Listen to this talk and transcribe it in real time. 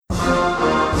American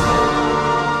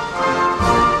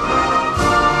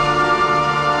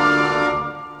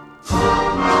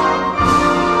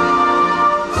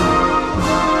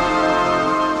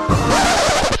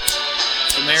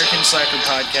Slacker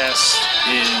Podcast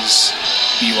is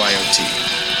BYOT.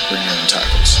 Bring your own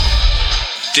tacos.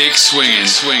 Dick swinging.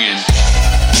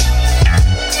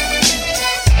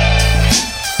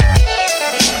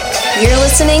 You're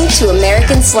listening to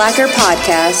American Slacker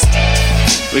Podcast.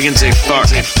 We can say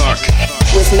fuck.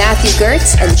 With Matthew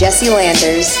Gertz and Jesse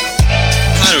Landers.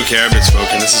 I don't care, I've been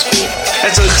smoking, this is cool.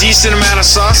 That's a decent amount of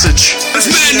sausage.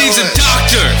 This man needs a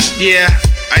doctor! Yeah,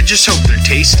 I just hope they're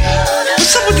tasty.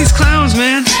 What's up with these clowns,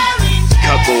 man?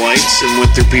 Cut the lights and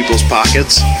went through people's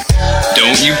pockets.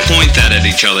 Don't you point that at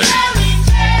each other.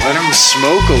 Let them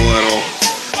smoke a little.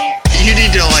 You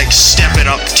need to step it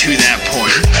up to that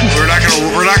point. We're not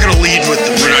gonna lead with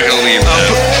the. We're not gonna lead with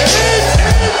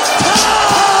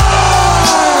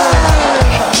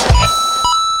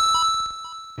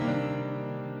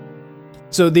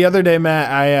So the other day, Matt,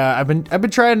 I've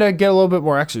been trying to get a little bit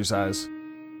more exercise.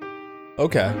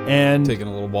 Okay. And taking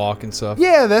a little walk and stuff.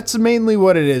 Yeah, that's mainly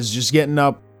what it is. Just getting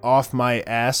up off my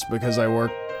ass because I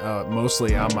work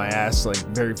mostly on my ass,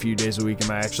 very few days a week.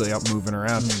 Am I actually up moving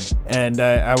around? And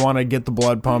I want to get the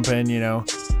blood pumping,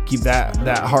 keep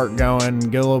that heart going,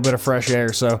 get a little bit of fresh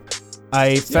air. So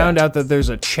I found out that there's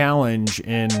a challenge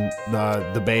in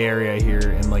the Bay Area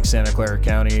here in Santa Clara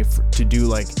County to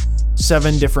do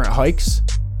 7 different hikes.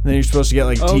 And then you're supposed to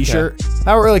get t-shirt.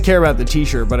 I don't really care about the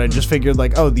t-shirt, but I just figured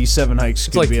these 7 hikes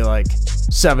could be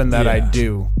 7 that I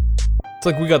do.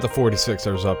 It's we got the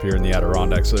 46ers up here in the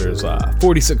Adirondacks, so there's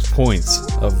 46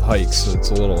 points of hikes, so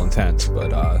it's a little intense,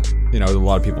 but a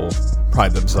lot of people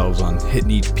pride themselves on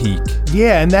hitting each peak.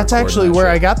 Yeah, and that's actually where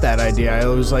I got that idea. I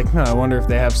was I wonder if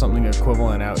they have something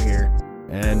equivalent out here.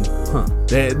 And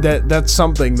that's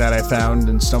something that I found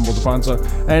and stumbled upon. So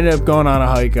I ended up going on a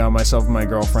hike, myself and my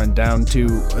girlfriend, down to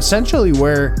essentially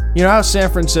where, how San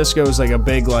Francisco is a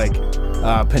big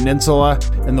peninsula,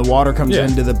 and the water comes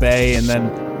into the bay, and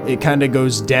then it kind of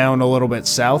goes down a little bit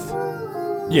south.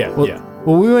 Well,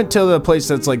 we went to the place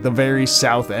that's the very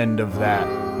south end of that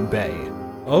bay.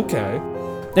 Okay.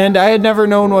 And I had never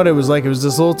known what it was like. It was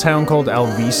this little town called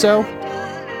Alviso.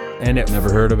 And it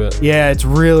never heard of it. Yeah, it's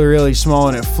really, really small,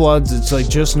 and it floods. It's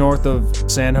just north of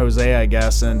San Jose, I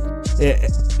guess. And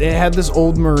it had this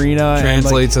old marina.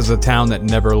 Translates as a town that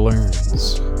never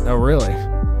learns. Oh, really?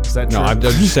 Is that true? No, I'm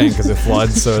just saying because it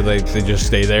floods, so they just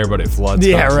stay there, but it floods.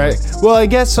 Yeah, right. Well, I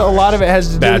guess a lot of it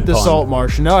has to do with the pun. salt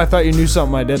marsh. No, I thought you knew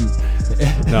something I didn't.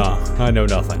 No, I know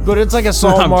nothing. But it's a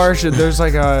salt marsh, and there's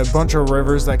a bunch of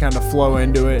rivers that kind of flow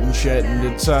into it and shit, and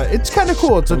it's kind of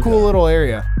cool. It's a cool little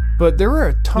area. But there were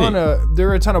a ton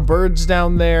of birds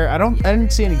down there. I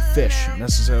didn't see any fish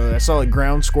necessarily. I saw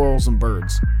ground squirrels and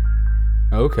birds.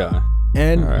 Okay.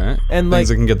 And all right. And things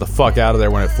that can get the fuck out of there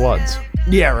when it floods.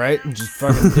 Yeah, right. Just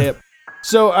fucking dip.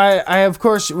 So I of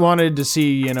course wanted to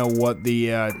see what the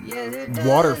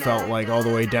water felt like all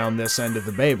the way down this end of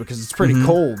the bay, because it's pretty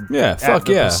cold. Yeah, fuck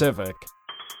yeah. Pacific.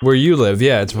 Where you live,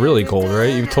 yeah, it's really cold,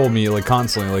 right? You've told me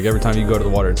constantly, every time you go to the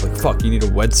water, it's fuck, you need a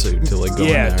wetsuit to go in there.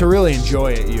 Yeah, to really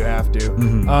enjoy it, you have to.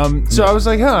 So I was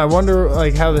I wonder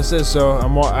how this is. So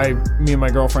me and my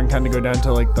girlfriend kind of go down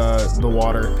to the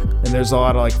water, and there's a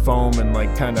lot of foam and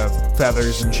kind of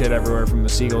feathers and shit everywhere from the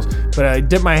seagulls. But I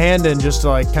dip my hand in just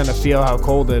to kind of feel how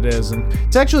cold it is, and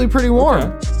it's actually pretty warm.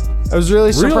 Okay. I was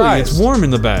really surprised. Really? It's warm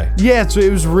in the bay. Yeah,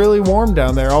 it was really warm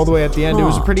down there all the way at the end. It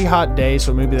was a pretty hot day,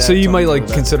 so maybe that. So you might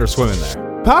consider swimming there.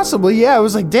 Possibly, yeah. I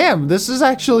was damn, this is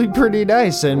actually pretty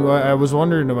nice. And I was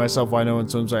wondering to myself why no one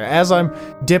swims there. As I'm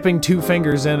dipping 2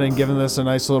 fingers in and giving this a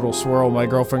nice little swirl, my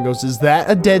girlfriend goes, "Is that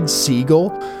a dead seagull?"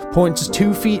 Points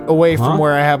 2 feet away from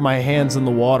where I have my hands in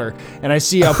the water, and I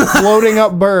see a floating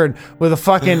up bird with a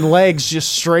fucking legs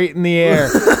just straight in the air.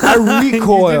 I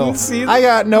recoil. You didn't see I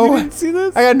got no. You didn't see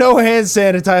this? I got no hand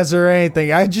sanitizer or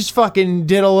anything. I just fucking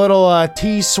did a little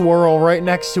T-swirl right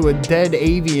next to a dead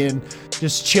avian,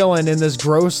 just chilling in this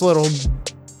gross little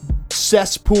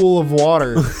cesspool of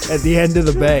water at the end of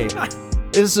the bay.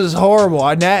 This is horrible.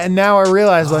 And now I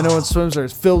realize why no one swims there.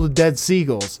 It's filled with dead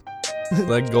seagulls.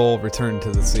 Let Gull return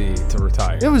to the sea to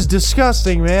retire. It was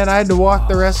disgusting, man. I had to walk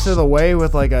the rest of the way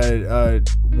with a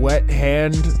wet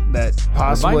hand that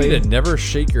possibly... Remind me to never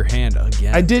shake your hand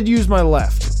again. I did use my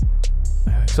left.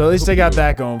 So at least I got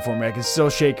that going for me. I can still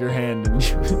shake your hand and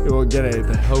it won't get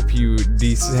anything. I hope you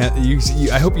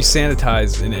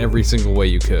sanitize in every single way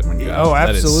you could when you go. Oh,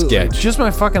 absolutely. That is sketch. Just my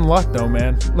fucking luck, though,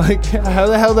 man. How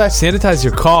the hell that... Sanitize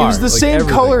your car. It was the same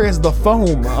everything. color as the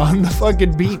foam on the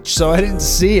fucking beach, so I didn't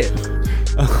see it.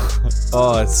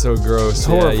 Oh, it's so gross.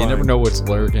 Yeah, you horrifying. never know what's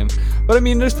lurking. But I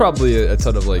mean, there's probably a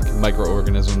ton of like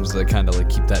microorganisms that kind of like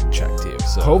keep that in check too.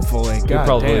 So Hopefully. you're God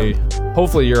probably, damn.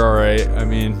 hopefully you're all right. I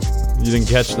mean, you didn't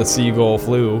catch the seagull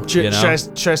flu. Should, you know?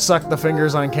 should I suck the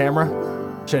fingers on camera?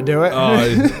 Should I do it?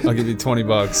 I'll give you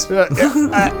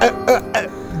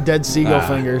 $20. Dead seagull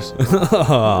fingers.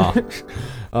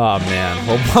 Oh man.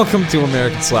 Well, welcome to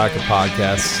American Slacker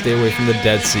Podcast. Stay away from the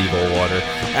dead seagull water.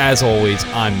 As always,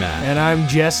 I'm Matt. And I'm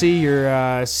Jesse,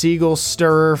 your seagull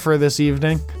stirrer for this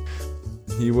evening.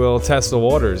 He will test the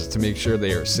waters to make sure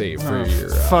they are safe for your.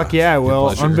 Fuck yeah, your well,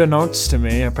 pleasure. unbeknownst to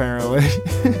me, apparently.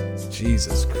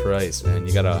 Jesus Christ, man!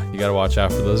 You gotta watch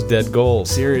out for those dead gulls.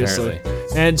 Seriously. apparently.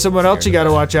 And someone else you got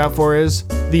to watch out for is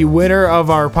the winner of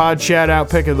our Pod Shout Out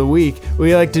Pick of the Week.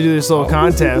 We like to do this little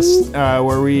contest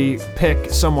where we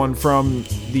pick someone from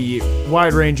the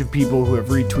wide range of people who have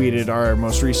retweeted our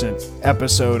most recent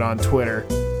episode on Twitter.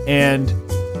 And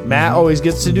Matt always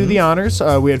gets to do the honors.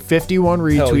 We had 51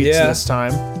 retweets yeah. this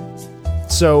time.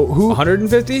 So who?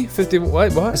 150? 50?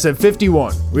 What? I said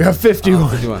 51. We have 51.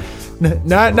 51.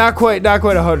 Not quite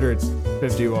 100.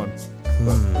 51.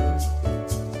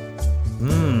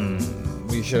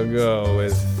 We shall go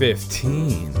with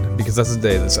 15 because that's the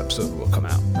day this episode will come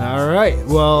out. All right.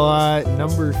 Well,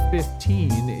 number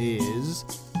 15 is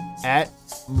at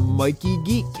Mikey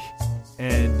Geek,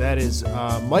 and that is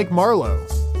Mike Marlowe,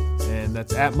 and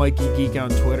that's at Mikey Geek on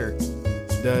Twitter.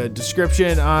 The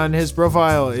description on his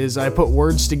profile is, "I put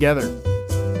words together."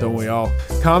 Don't we all?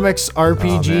 Comics,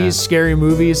 RPGs, man. scary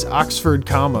movies, Oxford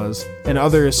commas, and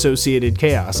other associated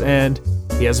chaos. And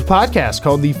he has a podcast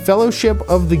called The Fellowship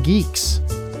of the Geeks.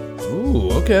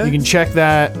 Ooh, okay. You can check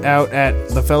that out at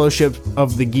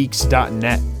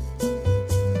thefellowshipofthegeeks.net.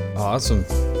 Awesome.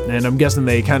 And I'm guessing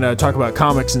they kind of talk about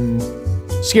comics and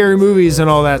scary movies and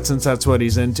all that, since that's what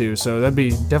he's into. So that'd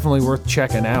be definitely worth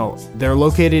checking out. They're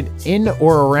located in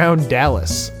or around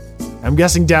Dallas. I'm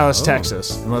guessing Dallas,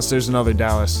 Texas, unless there's another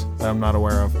Dallas that I'm not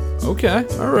aware of. Okay.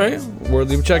 All right.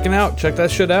 Worthy of checking out. Check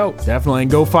that shit out. Definitely.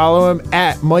 And go follow him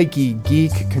at Mikey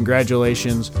Geek.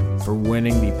 Congratulations for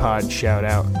winning the Pod Shout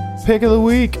Out Pick of the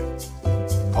Week.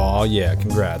 Oh yeah.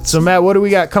 Congrats. So Matt, what do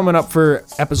we got coming up for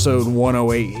episode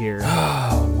 108 here?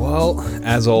 Well,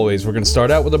 as always, we're going to start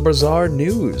out with a bizarre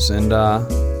news. And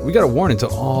we got a warning to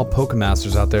all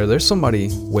Pokemasters out there. There's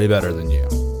somebody way better than you.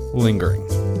 Lingering.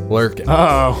 Lurking.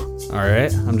 Uh-oh. All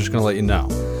right? I'm just going to let you know.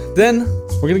 Then,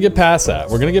 we're going to get past that.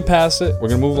 We're going to get past it. We're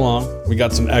going to move along. We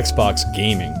got some Xbox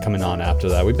gaming coming on after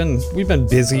that. We've been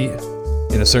busy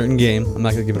in a certain game. I'm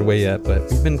not going to give it away yet, but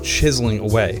we've been chiseling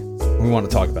away. We want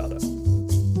to talk about it.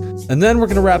 And then we're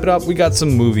going to wrap it up. We got some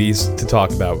movies to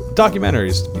talk about.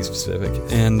 Documentaries, to be specific.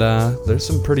 And there's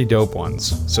some pretty dope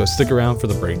ones. So stick around for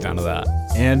the breakdown of that.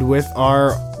 And with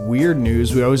our weird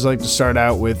news, we always like to start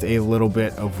out with a little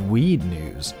bit of weed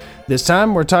news. This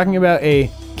time, we're talking about a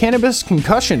cannabis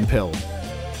concussion pill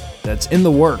that's in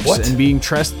the works What? and being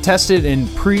tested in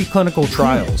preclinical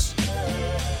trials.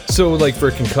 So, like,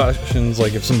 for concussions,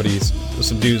 like, if some dude's,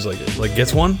 like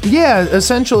gets one? Yeah,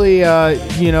 essentially, a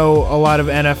lot of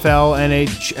NFL,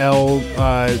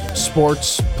 NHL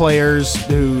sports players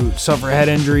who suffer head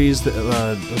injuries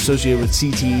associated with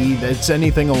CTE. It's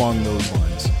anything along those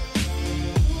lines.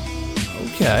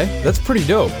 Okay, that's pretty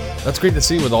dope. That's great to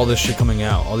see with all this shit coming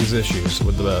out, all these issues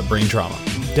with the brain trauma.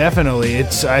 Definitely.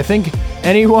 I think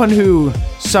anyone who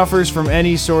suffers from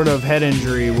any sort of head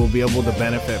injury will be able to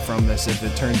benefit from this if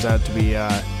it turns out to be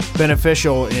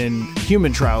beneficial in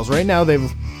human trials. Right now,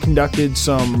 they've conducted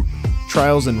some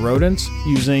trials in rodents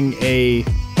using a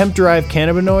hemp-derived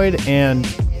cannabinoid and,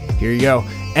 here you go,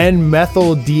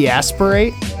 N-methyl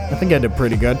deasparate. I think I did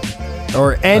pretty good.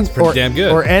 That's pretty damn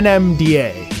good. Or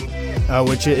NMDA.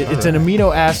 Which it's an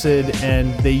amino acid,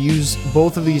 and they use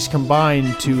both of these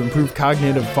combined to improve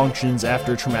cognitive functions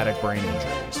after traumatic brain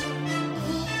injuries.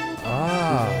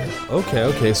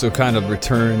 Okay, so it kind of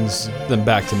returns them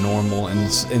back to normal in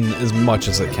as much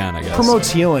as it can, I guess.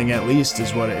 Promotes healing, at least,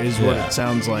 is what it Yeah.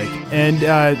 sounds like. And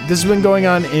this has been going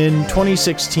on in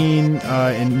 2016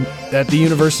 at the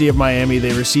University of Miami.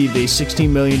 They received a $16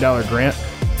 million grant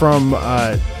from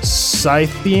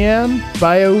Scythian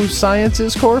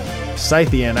Biosciences Corp.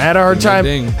 Scythian. I had a harder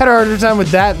time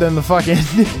with that than the fucking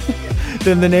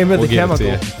than the name of the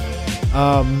chemical.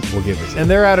 We'll give it to you. And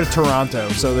they're out of Toronto,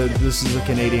 so this is a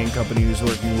Canadian company who's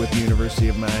working with the University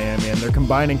of Miami, and they're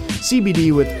combining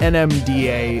CBD with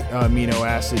NMDA amino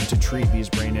acid to treat these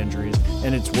brain injuries,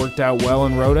 and it's worked out well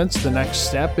in rodents. The next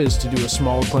step is to do a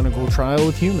small clinical trial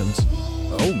with humans.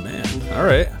 Oh man! All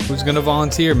right, who's gonna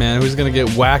volunteer, man? Who's gonna get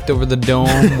whacked over the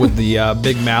dome with the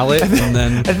big mallet, and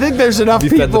then I think there's enough be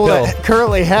fed the people pill? that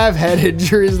currently have head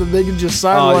injuries that they can just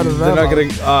sign one of them. they're not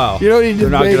gonna. You don't need to they're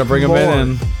not make gonna bring them more.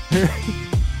 in.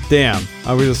 Damn!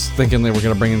 I was just thinking they were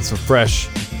gonna bring in some fresh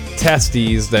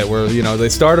testes that were, they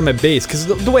start them at base. Because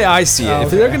the way I see it,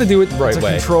 if they're gonna do it the right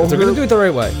way, if they're gonna do it the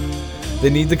right way, they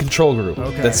need the control group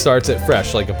that starts at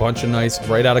fresh, like a bunch of nice,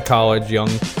 right out of college, young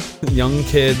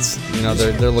kids.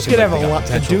 They're looking. Just gonna like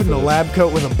have a dude in a lab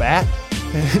coat with a bat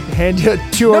and hand you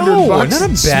 $200. No, bucks not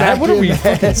and a smack bat. What you are in we, the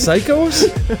fucking head.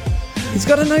 psychos? He's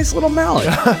got a nice little mallet.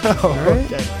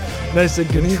 Okay. Nice and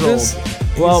And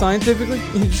controlled. scientifically,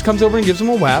 he just comes over and gives him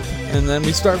a whap, and then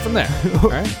we start from there. All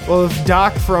right. Well, if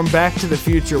Doc from Back to the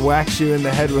Future whacks you in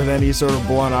the head with any sort of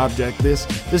blunt object,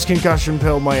 this concussion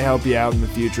pill might help you out in the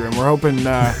future. And we're hoping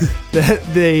that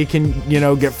they can,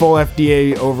 get full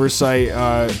FDA oversight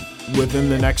within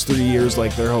the next 3 years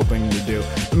like they're hoping to do.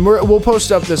 And we'll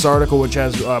post up this article, which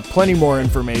has plenty more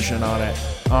information on it,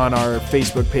 on our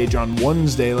Facebook page on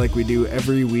Wednesday, like we do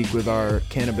every week with our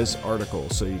cannabis article.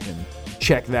 So you can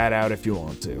check that out if you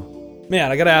want to.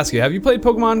 Man, I gotta ask you, have you played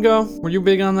Pokemon Go? Were you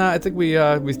big on that? I think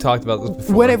we've talked about this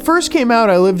before. When it first came out,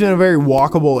 I lived in a very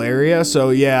walkable area, so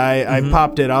yeah, I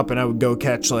popped it up and I would go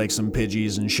catch like some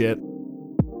Pidgeys and shit.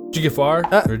 Did you get far?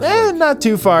 Or did you, Not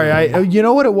too far. You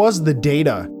know what it was? The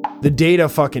data. The data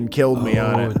fucking killed me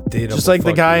on it. data Just like the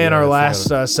fuck guy me, in yeah, our I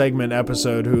last segment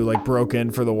episode who like broke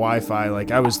in for the Wi-Fi. Like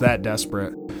I was that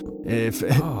desperate. If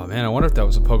Oh man, I wonder if that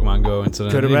was a Pokemon Go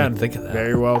incident. could have I been. didn't even think of that.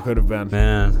 Very well could have been.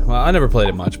 Man, well, I never played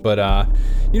it much, but a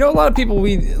lot of people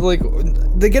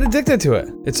they get addicted to it.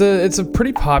 It's a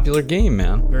pretty popular game,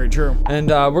 man. Very true. And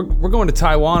we're going to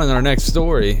Taiwan in our next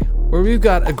story, where we've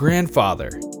got a grandfather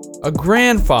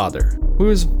who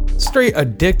is straight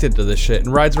addicted to this shit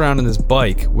and rides around on his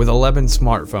bike with 11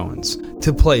 smartphones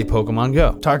to play Pokemon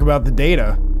Go. Talk about the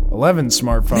data. 11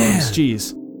 smartphones. Man.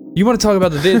 Jeez. You want to talk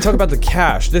about the data? Talk about the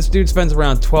cash. This dude spends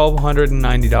around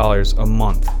 $1,290 a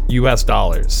month, US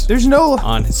dollars, There's no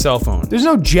on his cell phone. There's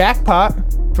no jackpot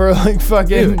for like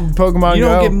fucking Dude, Pokemon You Go.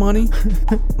 don't get money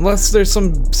unless there's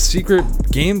some secret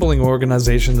gambling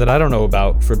organization that I don't know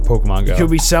about for Pokemon Go.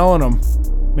 Could be selling them.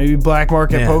 Maybe black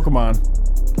market Man. Pokemon.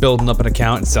 Building up an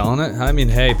account and selling it. I mean,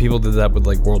 hey, people did that with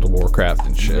like World of Warcraft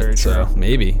and shit. Very so true.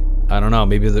 maybe. I don't know.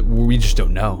 Maybe we just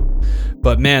don't know.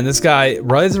 But man, this guy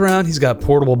rides around. He's got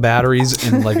portable batteries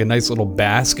in like a nice little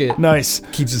basket. Nice.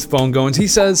 Keeps his phone going. He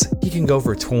says he can go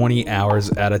for 20 hours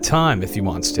at a time if he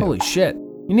wants to. Holy shit.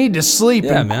 You need to sleep.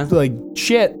 Yeah, and, man. Like,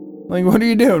 shit. Like, what are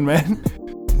you doing, man?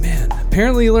 Man,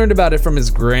 apparently he learned about it from his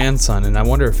grandson, and I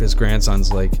wonder if his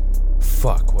grandson's like,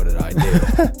 fuck, what did I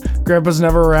do? Grandpa's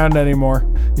never around anymore.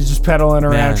 He's just pedaling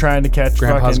around Man, trying to catch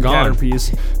Grandpa's fucking gone.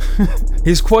 Caterpies.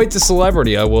 He's quite the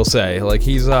celebrity, I will say. Like,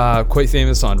 he's quite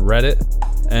famous on Reddit,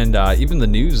 and even the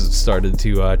news started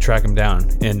to track him down.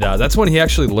 And that's when he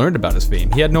actually learned about his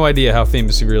fame. He had no idea how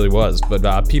famous he really was,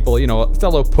 but people,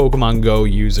 fellow Pokemon Go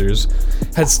users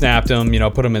had snapped him,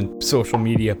 put him in social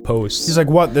media posts. He's like,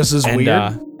 what? This is And,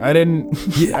 weird?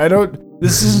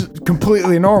 This is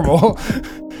completely normal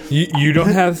you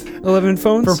don't have 11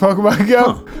 phones? for Pokemon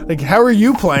Go. Like, how are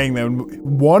you playing them?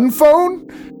 One phone?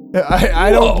 I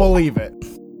don't Whoa. believe it.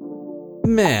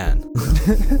 Man.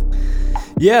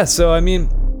 Yeah, so I mean,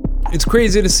 it's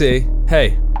crazy to see.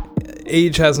 Hey,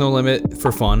 age has no limit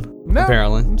for fun, No,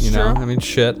 apparently. it's You know, true. I mean,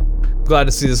 shit. Glad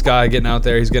to see this guy getting out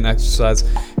there. He's getting exercise.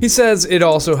 He says it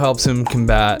also helps him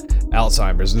combat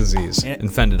Alzheimer's disease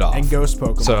and fend it off. And ghost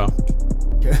Pokemon. So,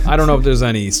 I don't know if there's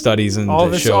any studies in all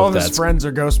to of show if his that's friends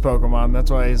are ghost Pokemon.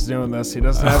 That's why he's doing this. He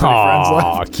doesn't have any friends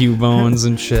Aw, left. Q-bones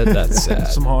and shit. That's sad.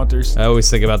 Some haunters. I always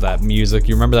think about that music.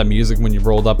 You remember that music when you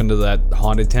rolled up into that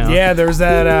haunted town? Yeah, there's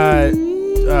that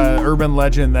urban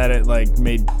legend that it like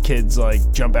made kids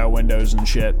like jump out windows and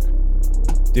shit.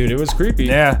 Dude, it was creepy.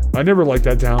 Yeah. I never liked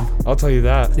that town. I'll tell you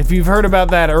that. If you've heard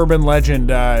about that urban legend,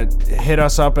 hit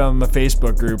us up on the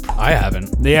Facebook group. I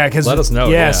haven't. Yeah, because Let us know,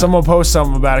 Yeah, yeah. someone post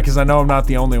something about it because I know I'm not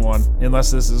the only one.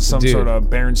 Unless this is some Dude, sort of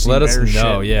Berenstain Let us Bears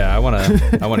know. shit. Yeah, I want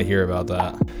to hear about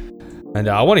that. And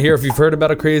I want to hear if you've heard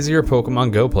about a crazier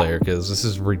Pokemon Go player, because this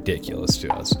is ridiculous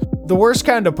to us. The worst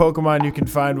kind of Pokemon you can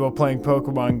find while playing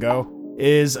Pokemon Go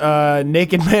is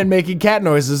naked man making cat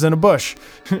noises in a bush.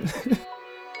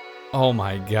 Oh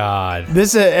my god.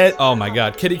 This Oh my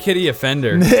god. Kitty kitty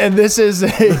offender. and this is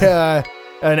a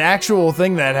an actual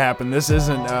thing that happened. This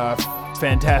isn't a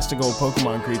fantastical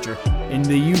Pokemon creature. In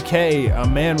the UK, a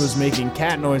man was making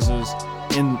cat noises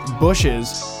in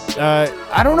bushes.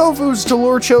 I don't know if it was to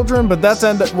lure children, but that's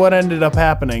what ended up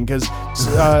happening, because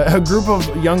a group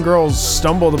of young girls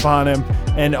stumbled upon him,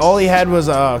 and all he had was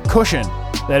a cushion.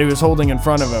 that he was holding in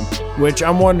front of him, which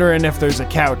I'm wondering if there's a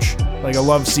couch, like a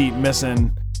love seat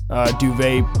missing,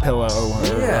 duvet pillow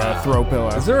or throw pillow.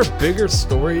 Is there a bigger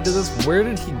story to this? Where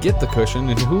did he get the cushion,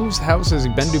 and whose house has he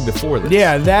been to before this?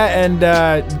 Yeah, that and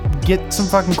get some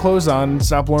fucking clothes on and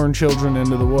stop luring children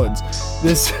into the woods.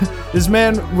 This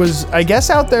man was, I guess,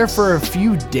 out there for a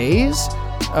few days,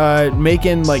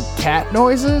 making like cat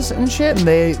noises and shit, and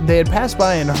they had passed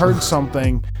by and heard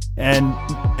something, and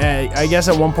I guess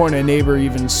at one point a neighbor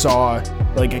even saw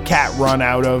like a cat run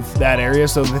out of that area,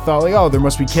 so they thought like, oh, there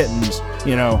must be kittens,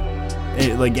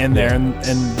 like in there, and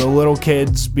the little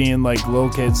kids being like little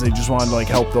kids, they just wanted to like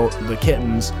help the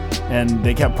kittens, and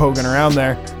they kept poking around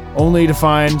there, only to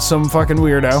find some fucking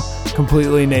weirdo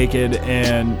completely naked,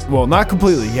 and well, not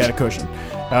completely, he had a cushion,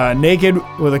 naked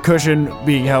with a cushion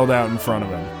being held out in front of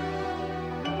him.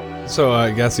 So I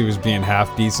guess he was being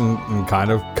half decent and kind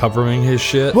of covering his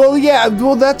shit. Well, yeah.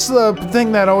 Well, that's the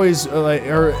thing that always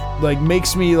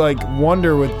makes me like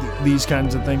wonder with these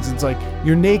kinds of things. It's like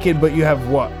you're naked, but you have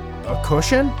what? A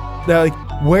cushion? That like,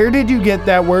 where did you get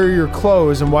that? Where are your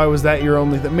clothes? And why was that your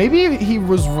only thing? Maybe he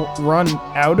was run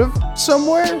out of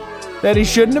somewhere that he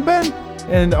shouldn't have been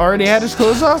and already had his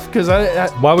clothes off. Because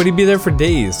why would he be there for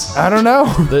days? I don't know.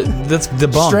 That's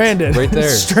debunked. Stranded. Right there.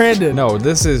 Stranded. No,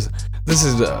 this is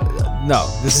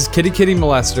kitty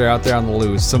molester out there on the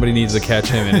loose. Somebody needs to catch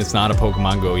him, and it's not a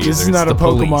Pokemon Go either. This is not a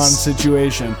Pokemon police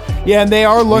situation. Yeah, and they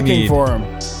are looking for him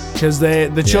because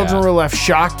the children were left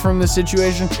shocked from the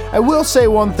situation. I will say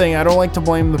one thing: I don't like to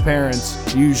blame the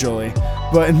parents usually,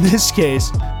 but in this case,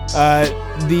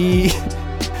 the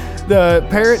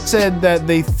parent said that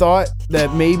they thought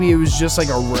that maybe it was just like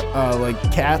like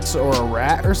cats or a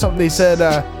rat or something. They said.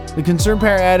 The concerned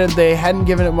parent added they hadn't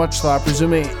given it much thought,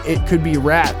 presuming it could be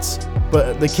rats,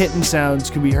 but the kitten sounds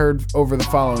could be heard over the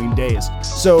following days.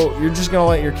 So you're just gonna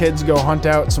let your kids go hunt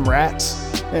out some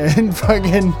rats and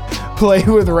fucking play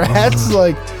with rats?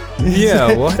 Like,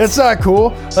 yeah, what? That's not cool.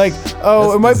 Like, oh,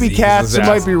 That's it might be cats, disease. it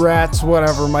might be rats,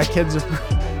 whatever. My kids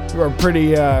are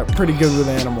pretty good with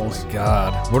animals.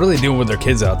 God, what are they doing with their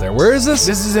kids out there? Where is this?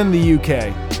 This is in the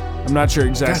UK. I'm not sure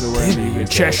exactly where in the UK.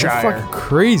 Cheshire. They're fucking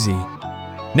crazy.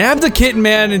 Nab the kitten,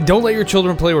 man, and don't let your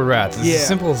children play with rats. It's as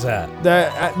simple as that.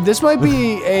 This might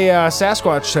be a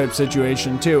Sasquatch type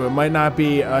situation too. It might not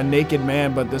be a naked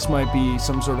man, but this might be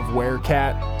some sort of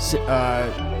werecat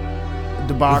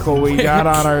debacle we got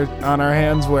on our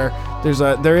hands, where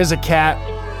there is a cat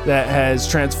that has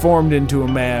transformed into a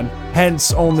man,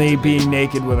 hence only being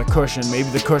naked with a cushion. Maybe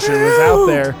the cushion was out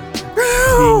there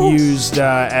being used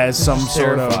as some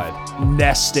sort of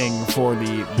nesting for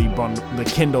the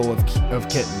kindle of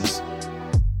kittens.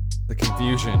 The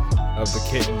confusion of the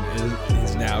kitten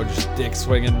is now just dick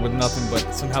swinging with nothing,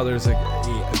 but somehow there's a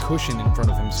cushion in front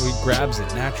of him, so he grabs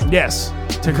it naturally. Yes,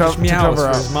 to cover for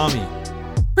up his mommy.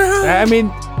 I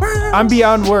mean, I'm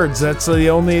beyond words. That's the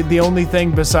only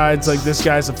thing besides like this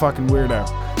guy's a fucking weirdo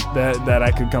that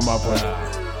I could come up with.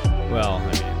 Well, I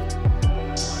mean,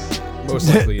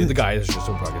 most likely the guy is just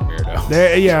a fucking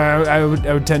weirdo. I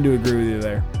would tend to agree with you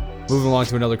there. Moving along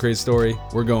to another crazy story,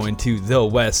 we're going to the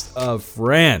west of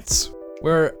France,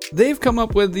 where they've come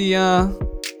up with the out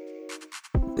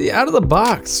of the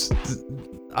box,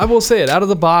 I will say it, out of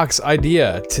the box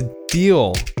idea to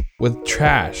deal with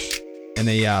trash in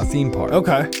a theme park.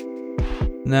 Okay.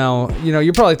 Now,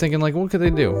 you're probably thinking like, what could they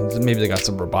do? Maybe they got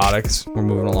some robotics. We're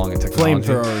moving along in technology.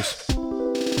 Flamethrowers.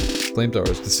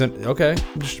 Okay.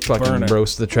 Just fucking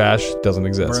roast the trash. Doesn't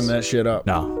exist. Burn that shit up.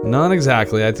 No, not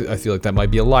exactly. I feel like that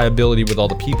might be a liability with all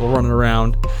the people running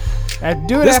around.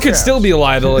 This could still be a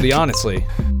liability, honestly.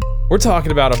 We're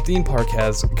talking about a theme park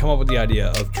has come up with the idea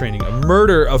of training a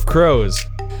murder of crows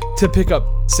to pick up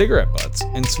cigarette butts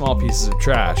and small pieces of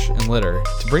trash and litter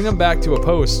to bring them back to a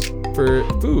post for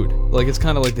food. Like, it's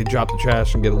kind of like they drop the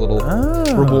trash and get a little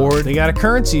reward. They got a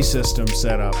currency system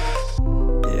set up.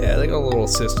 Yeah, they got a little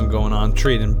system going on,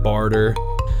 trade and barter.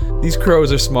 These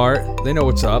crows are smart. They know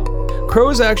what's up.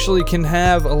 Crows actually can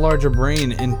have a larger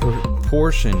brain in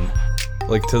proportion,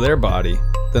 like, to their body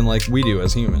than, like, we do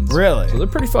as humans. Really? So they're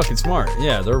pretty fucking smart.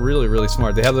 Yeah, they're really, really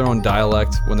smart. They have their own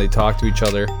dialect when they talk to each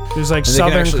other. There's, like,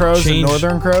 southern crows and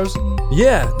northern crows?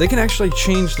 Yeah, they can actually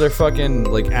change their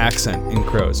fucking, like, accent in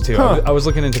crows, too. Huh. I was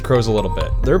looking into crows a little bit.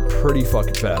 They're pretty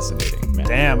fucking fascinating, man.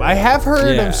 Damn, I have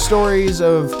heard of stories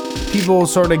of people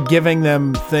sort of giving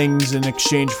them things in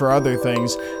exchange for other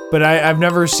things, but I've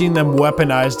never seen them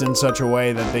weaponized in such a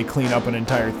way that they clean up an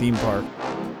entire theme park.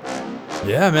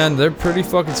 Yeah, man, they're pretty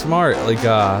fucking smart. Like,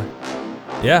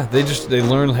 yeah, they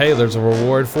learn, hey, there's a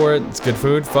reward for it. It's good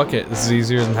food. Fuck it. This is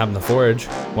easier than having to forage.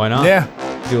 Why not? Yeah.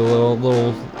 Do a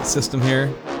little system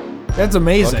here. That's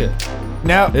amazing.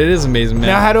 Now, It is amazing, man.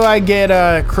 now how do I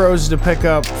get crows to pick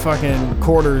up fucking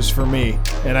quarters for me,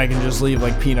 and I can just leave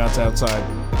like peanuts outside?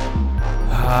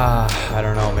 I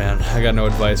don't know, man. I got no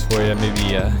advice for you. Maybe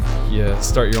you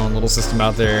start your own little system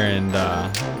out there and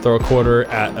throw a quarter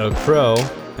at a crow,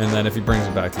 and then if he brings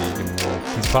it back to you, you can get a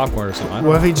little piece of popcorn or something. I don't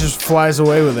What if he just flies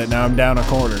away with it? Now I'm down a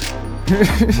quarter.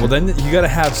 Well, then you gotta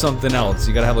have something else.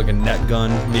 You gotta have like a net gun,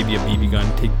 maybe a BB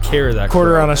gun. Take care of that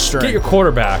Quarter crow. on a string. Get your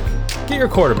quarterback. Get your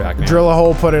quarterback, man. Drill a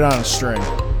hole, put it on a string.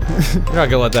 You're not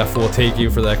gonna let that fool take you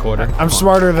for that quarter. I'm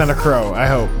smarter than a crow. I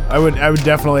hope. I would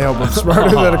definitely hope I'm smarter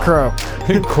than a crow.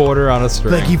 Quarter on a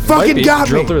string. Like, you Might fucking be. got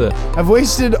Drill me. through that. I've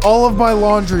wasted all of my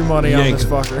laundry money on Yank. this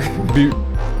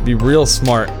fucker. Be real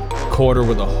smart. Quarter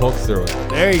with a hook through it.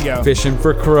 There you go. Fishing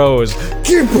for crows.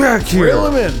 Get back here. Reel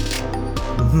him in.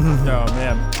 Oh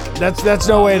man, that's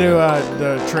no way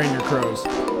to train your crows.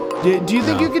 Do you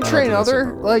think No, you could I don't train think that's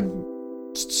other like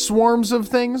swarms of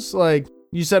things? Like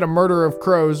you said, a murder of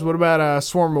crows. What about a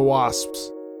swarm of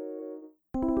wasps?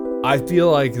 I feel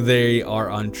like they are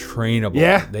untrainable.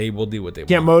 Yeah? They will do what they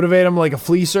Can't want. motivate them like a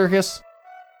flea circus?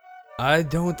 I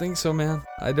don't think so, man.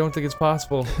 I don't think it's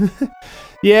possible.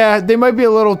 Yeah, they might be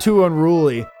a little too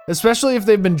unruly, especially if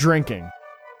they've been drinking.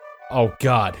 Oh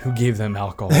God, who gave them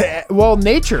alcohol? Well,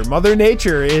 Mother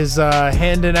Nature is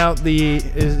handing out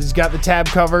is got the tab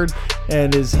covered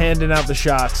and is handing out the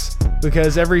shots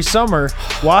because every summer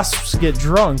wasps get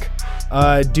drunk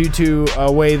due to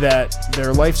a way that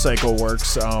their life cycle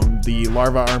works. The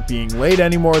larvae aren't being laid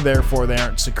anymore, therefore they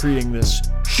aren't secreting this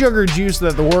sugar juice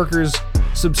that the workers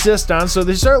subsist on, so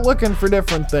they start looking for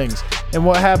different things. And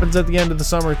what happens at the end of the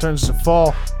summer turns to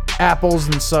fall. Apples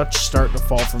and such start to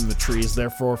fall from the trees,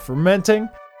 therefore fermenting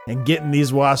and getting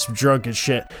these wasps drunk as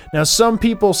shit. Now, some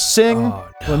people sing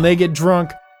when they get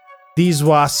drunk. These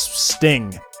wasps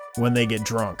sting when they get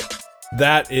drunk.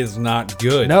 That is not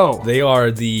good. No. They are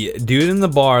the dude in the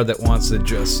bar that wants to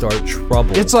just start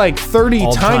trouble. It's like 30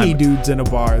 All the tiny time. dudes in a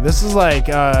bar. This is like,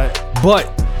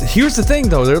 But here's the thing,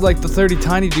 though. They're like the 30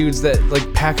 tiny dudes that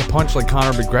like pack a punch like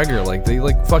Conor McGregor. Like they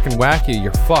like fucking whack you.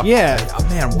 You're fucked. yeah. Like, oh,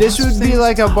 man, This wasps would be things-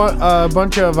 like a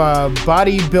bunch of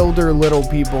bodybuilder little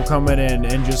people coming in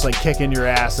and just like kicking your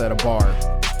ass at a bar.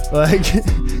 Like,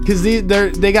 because they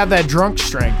got that drunk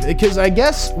strength. Because I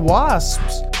guess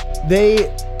wasps,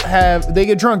 they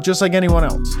get drunk just like anyone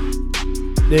else.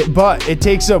 But it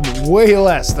takes them way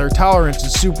less. Their tolerance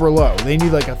is super low. They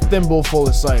need like a thimble full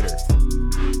of cider.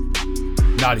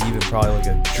 Not even probably like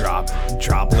a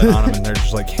droplet on them, and they're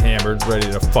just like hammered,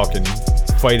 ready to fucking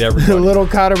fight The everybody. little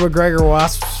Conor McGregor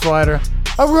wasp spider.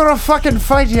 I'm gonna fucking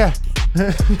fight you.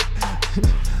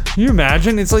 Can you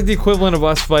imagine? It's like the equivalent of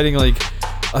us fighting like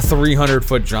a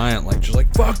 300-foot giant, like just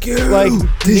like fuck you. Like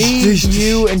me,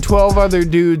 you, and 12 other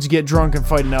dudes get drunk and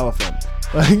fight an elephant.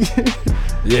 Like,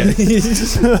 yeah.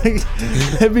 like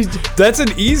that'd be, That's an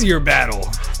easier battle.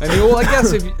 I mean, well, I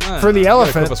guess if you, For the you gotta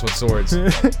elephant. equip us with swords.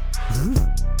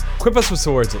 Equip us with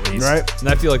swords at least, Right. And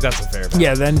I feel like that's a fair battle.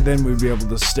 yeah, then we'd be able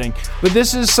to sting. But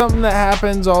this is something that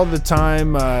happens all the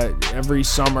time, every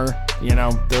summer. You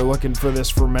know, they're looking for this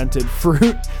fermented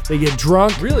fruit. They get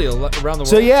drunk. Really, around the world.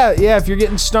 So yeah, if you're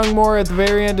getting stung more at the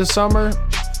very end of summer,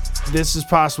 this is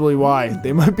possibly why.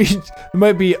 They might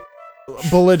be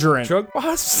belligerent. Drug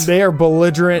wasps. They are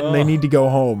belligerent and they need to go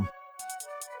home.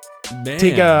 Man,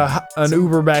 Take an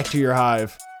Uber back to your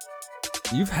hive.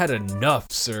 You've had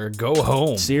enough, sir. Go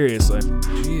home. Seriously.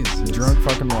 Jesus. Drunk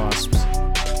fucking wasps.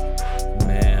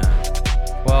 Man.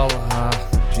 Well,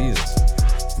 Jesus.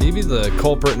 Maybe the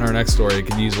culprit in our next story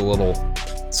could use a little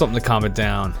something to calm it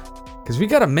down. Because we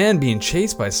got a man being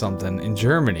chased by something in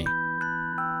Germany.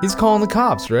 He's calling the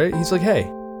cops, right? He's like, hey,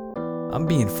 I'm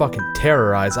being fucking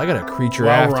terrorized. I got a creature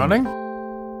While after running?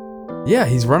 me. Yeah,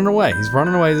 he's running away.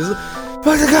 This is,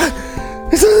 fuck the guy!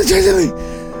 He's only chasing me!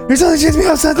 He's only chasing me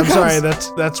outside the I'm cops!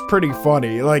 sorry, that's pretty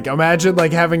funny. Like, imagine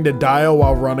like having to dial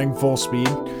while running full speed.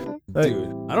 Like, Dude,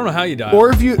 I don't know how you die.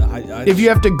 or if you I if you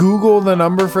have to Google the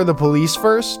number for the police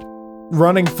first,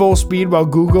 running full speed while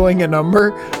Googling a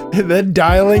number, and then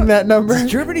dialing that number.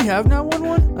 Does Germany have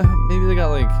 911? Maybe they got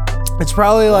like It's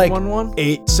probably like 111?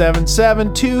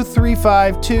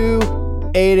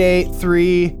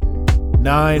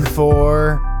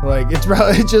 877-235-2839-4. Like, it's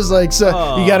probably just like,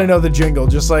 so you gotta know the jingle,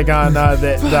 just like on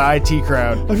the IT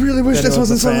crowd. I really wish Gotta know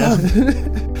it's a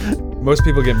fan. Most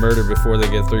people get murdered before they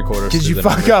get 3/4. Because you through the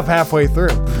fuck number. up halfway through.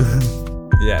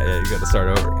 Yeah, you gotta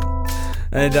start over again.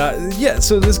 And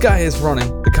so this guy is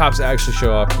running. The cops actually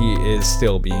show up. He is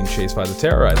still being chased by the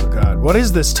terrorizer. God, what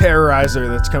is this terrorizer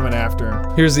that's coming after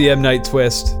him? Here's the M. Night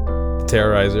twist. The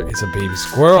terrorizer is a baby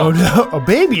squirrel. Oh no, a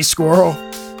baby squirrel.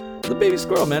 the baby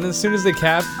squirrel, man. As soon as they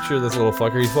capture this little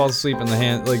fucker, he falls asleep in the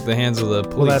hands of the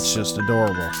police. Well, that's just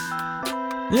adorable.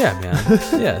 Yeah,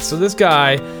 man. Yeah, so this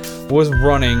guy was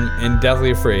running and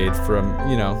deathly afraid from,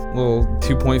 little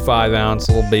 2.5 ounce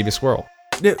little baby squirrel.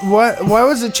 Why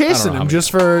was it chasing him?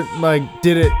 Just for,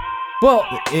 did it... Well,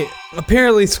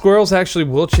 apparently squirrels actually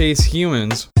will chase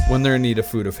humans when they're in need of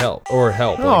food of help. Oh,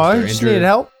 I just need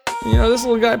help. This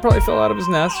little guy probably fell out of his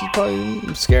nest. He's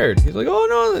probably scared. He's like, oh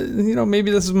no, maybe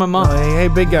this is my mom. Hey,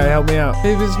 big guy, help me out.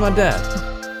 Maybe this is my dad.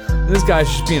 And this guy's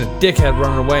just being a dickhead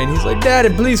running away, and he's like, Daddy,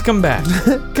 please come back.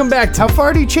 Come back to How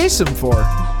far do you chase him for?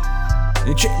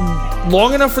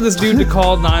 Long enough for this dude to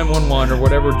call 911 or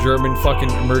whatever German fucking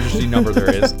emergency number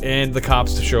there is, and the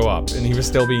cops to show up, and he was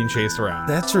still being chased around.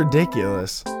 That's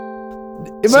ridiculous.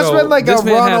 It must have been like a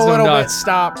run a little bit,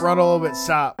 stop, run a little bit,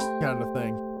 stop kind of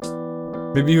thing.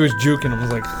 Maybe he was juking him. Was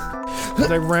like,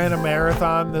 they ran a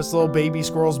marathon. This little baby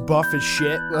squirrel's buff as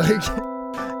shit.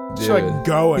 Just like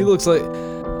going. He looks like,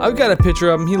 I've got a picture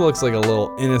of him. He looks like a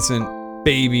little innocent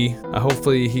baby.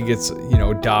 Hopefully he gets,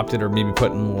 adopted or maybe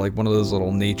put in like one of those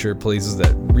little nature places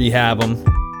that rehab him.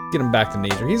 Get him back to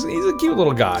nature. He's a cute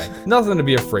little guy. Nothing to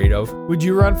be afraid of. Would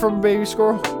you run from a baby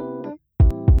squirrel?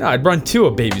 No, I'd run to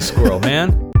a baby squirrel,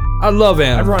 man. I love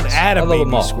animals. I'd run at a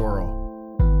baby squirrel.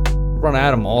 Run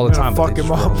at them all the time. Fuck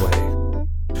him up.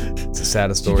 It's the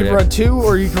saddest story. You can run to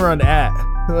or you can run at.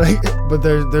 But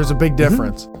there's a big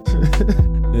difference.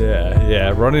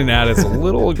 Yeah. Running at is a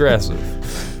little aggressive.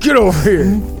 Get over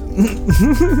here.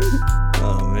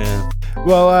 Oh man.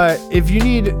 Well, if you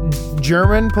need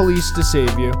German police to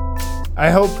save you, I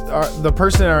hope the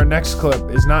person in our next clip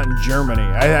is not in Germany.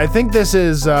 I think this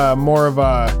is more of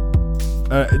a.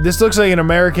 This looks like an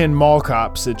American mall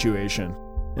cop situation.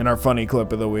 In our funny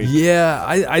clip of the week. Yeah,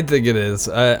 I think it is.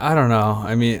 I don't know.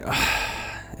 I mean,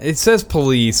 it says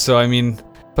police, so I mean,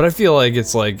 but I feel like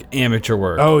it's like amateur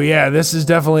work. Oh yeah, this is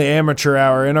definitely amateur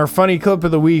hour. In our funny clip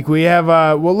of the week, we have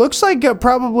what looks like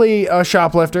probably a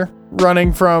shoplifter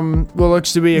running from what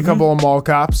looks to be a couple of mall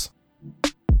cops.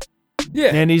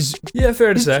 Yeah, and he's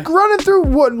fair to say, running through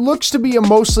what looks to be a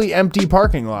mostly empty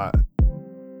parking lot.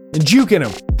 And juking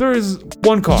him. There's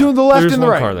one car. Doing the left and the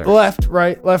right. Left,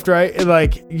 right.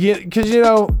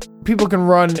 Because, people can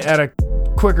run at a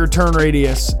quicker turn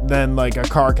radius than, like, a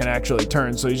car can actually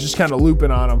turn. So he's just kind of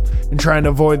looping on him and trying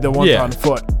to avoid the ones on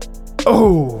foot.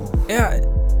 Oh. Yeah.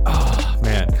 Oh,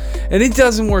 man. And it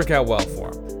doesn't work out well for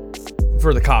him.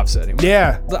 For the cops, anyway.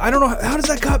 Yeah. I don't know. How does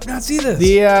that cop not see this?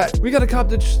 We got a cop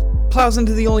that just plows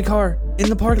into the only car in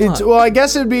the parking lot. Well, I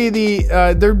guess it'd be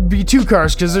there'd be two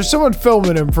cars because there's someone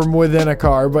filming him from within a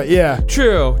car, but yeah.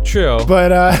 True.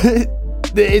 But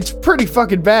it's pretty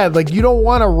fucking bad. Like, you don't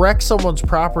want to wreck someone's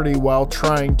property while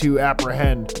trying to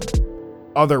apprehend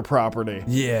other property.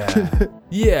 Yeah.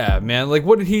 Yeah, man. Like,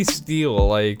 what did he steal?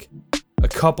 Like, a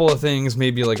couple of things,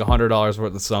 maybe like $100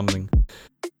 worth of something.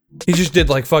 He just did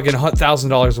like fucking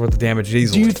 $1,000 worth of damage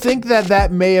easily. Do you think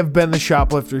that may have been the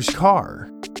shoplifter's car?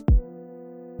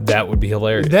 That would be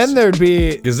hilarious. Then there'd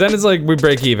be... Because then it's like we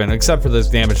break even, except for this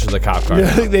damage to the cop car.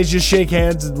 They just shake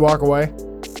hands and walk away.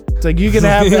 It's like, you can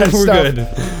have that We're stuff.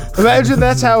 Good. Imagine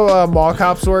that's how mall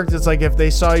cops worked. It's like if they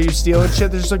saw you stealing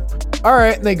shit, they're just like, all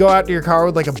right, and they go out to your car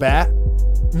with like a bat.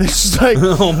 And they're just like...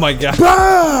 Oh my god.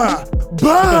 Bah!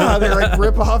 Bah! They like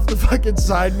rip off the fucking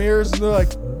side mirrors and they're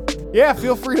like, yeah,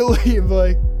 feel free to leave.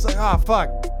 Like, it's like, oh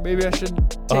fuck, maybe I shouldn't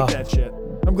take that shit.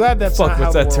 I'm glad that's not how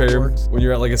what's the that world term? works. When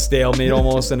you're at like a stalemate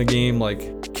almost in a game,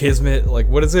 like kismet, like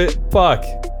what is it? Fuck.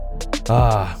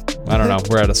 I don't know.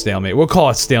 We're at a stalemate. We'll call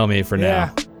it stalemate for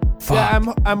now. Fuck.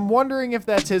 Yeah, I'm wondering if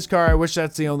that's his car. I wish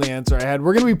that's the only answer I had.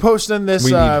 We're gonna be posting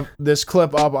this this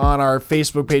clip up on our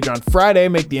Facebook page on Friday.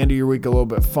 Make the end of your week a little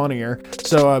bit funnier.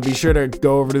 So be sure to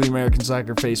go over to the American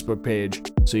Slacker Facebook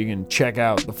page so you can check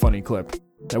out the funny clip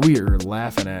that we are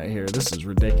laughing at here. This is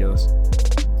ridiculous.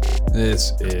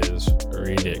 This is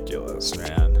ridiculous,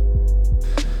 man.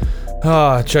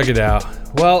 Check it out.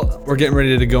 Well, we're getting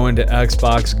ready to go into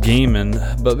Xbox gaming,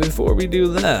 but before we do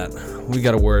that, we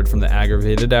got a word from the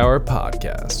Aggravated Hour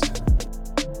podcast.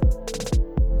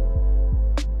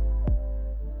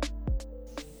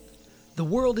 The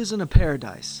world isn't a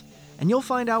paradise, and you'll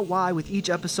find out why with each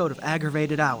episode of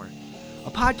Aggravated Hour,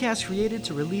 a podcast created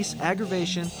to release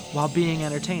aggravation while being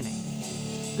entertaining.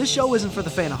 This show isn't for the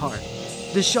faint of heart.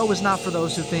 This show is not for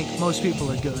those who think most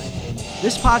people are good.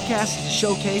 This podcast is to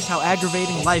showcase how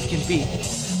aggravating life can be.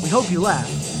 We hope you laugh,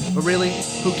 but really,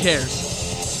 who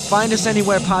cares? Find us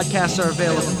anywhere podcasts are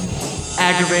available.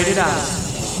 Aggravated Hour.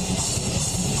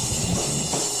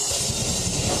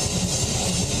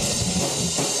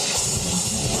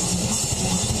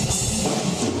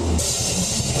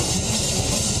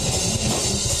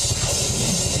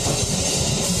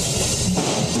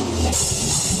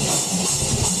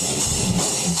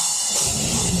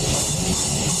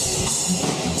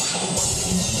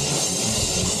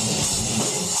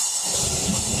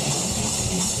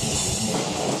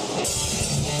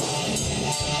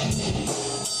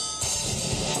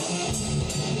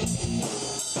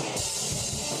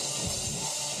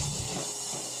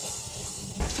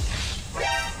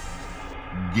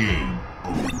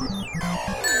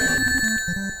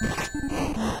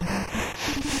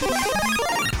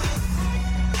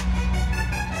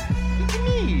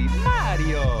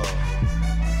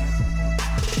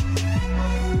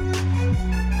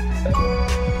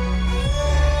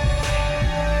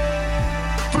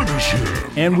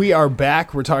 And we are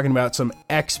back. We're talking about some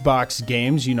Xbox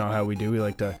games. You know how we do. We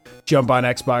like to jump on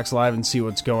Xbox Live and see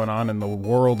what's going on in the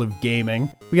world of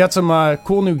gaming. We got some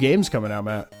cool new games coming out,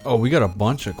 Matt. Oh, we got a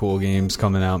bunch of cool games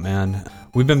coming out, man.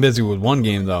 We've been busy with one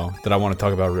game, though, that I want to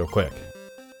talk about real quick.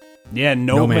 Yeah,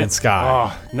 No Man's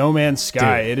Sky. Oh, No Man's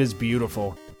Sky. Dude. It is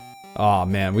beautiful. Oh,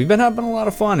 man. We've been having a lot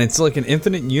of fun. It's like an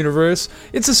infinite universe.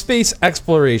 It's a space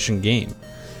exploration game.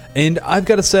 And I've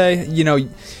got to say, you know,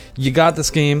 you got this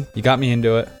game. You got me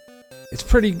into it. It's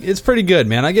pretty good,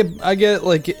 man. I get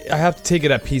like, I have to take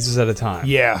it at pieces at a time.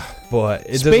 Yeah. But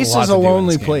space is a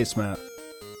lonely place, Matt.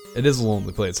 It is a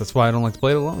lonely place. That's why I don't like to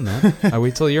play it alone, man. I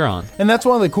wait till you're on. And that's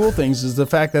one of the cool things is the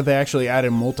fact that they actually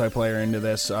added multiplayer into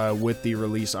this with the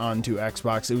release onto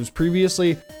Xbox. It was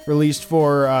previously released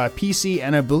for PC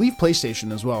and I believe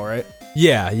PlayStation as well, right?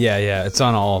 Yeah. It's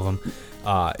on all of them.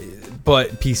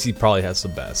 But PC probably has the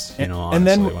best, you know, honestly, and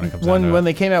then when it comes down to when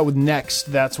they came out with Next,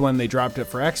 that's when they dropped it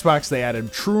for Xbox. They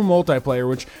added true multiplayer,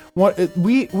 which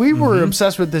we were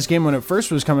obsessed with this game when it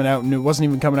first was coming out, and it wasn't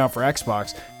even coming out for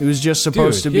Xbox. It was just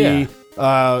supposed to be,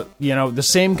 you know, the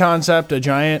same concept, a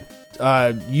giant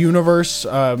universe,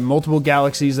 multiple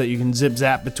galaxies that you can zip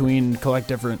zap between, collect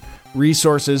different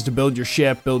resources to build your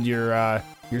ship, build your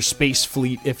space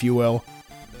fleet, if you will.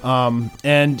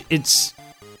 And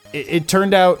it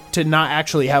turned out to not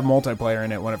actually have multiplayer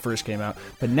in it when it first came out,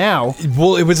 but now,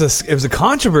 well, it was a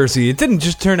controversy. It didn't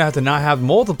just turn out to not have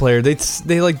multiplayer.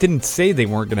 They like didn't say they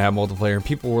weren't gonna have multiplayer, and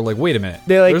people were like, "Wait a minute,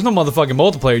 there's no motherfucking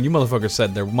multiplayer." And you motherfuckers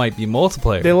said there might be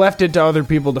multiplayer. They left it to other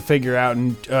people to figure out,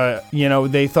 and you know,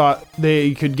 they thought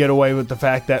they could get away with the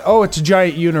fact that it's a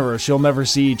giant universe, you'll never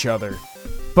see each other.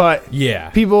 But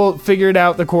people figured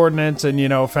out the coordinates and, you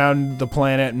know, found the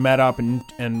planet and met up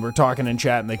and were talking in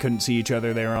chat and they couldn't see each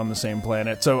other. They were on the same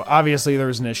planet. So obviously there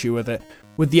was an issue with it.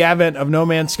 With the advent of No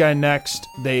Man's Sky Next,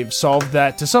 they've solved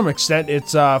that to some extent.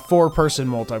 It's 4-person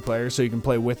multiplayer, so you can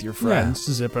play with your friends,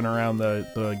 zipping around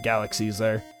the galaxies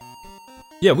there.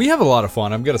 Yeah, we have a lot of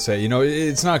fun, I've got to say. You know,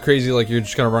 it's not crazy like you're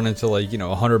just going to run into, like, you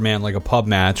know, 100-man, like a pub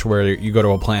match where you go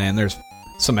to a planet and there's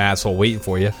some asshole waiting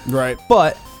for you. Right.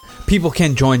 But people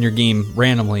can join your game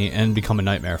randomly and become a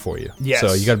nightmare for you. Yes.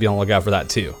 So you got to be on the lookout for that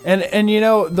too. And you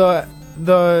know,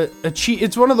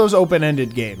 it's one of those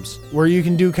open-ended games where you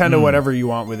can do kind of whatever you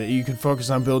want with it. You can focus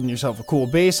on building yourself a cool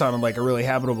base on like a really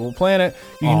habitable planet.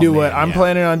 You can do what I'm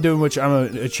planning on doing, which I'm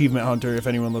an achievement hunter. If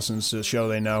anyone listens to the show,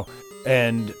 they know.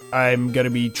 And I'm going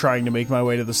to be trying to make my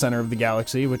way to the center of the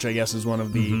galaxy, which I guess is one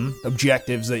of the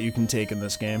objectives that you can take in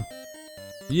this game.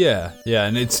 Yeah,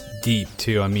 and it's deep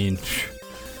too. I mean,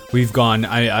 we've gone,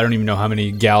 I don't even know how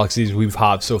many galaxies we've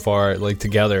hopped so far, like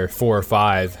together, 4 or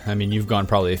 5. I mean, you've gone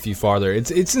probably a few farther. It's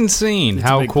insane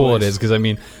how cool it is, because I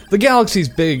mean, the galaxy's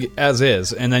big as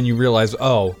is, and then you realize,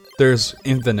 there's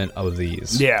infinite of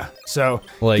these. Yeah, so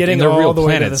like, getting all the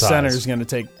way to the center is going to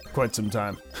take quite some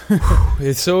time.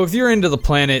 So if you're into the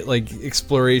planet, like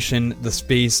exploration, the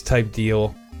space type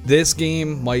deal, this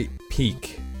game might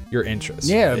pique your interest.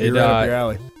 Yeah, it'd be right up your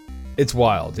alley. It's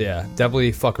wild, yeah.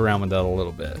 Definitely fuck around with that a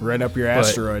little bit. Right up your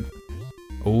asteroid.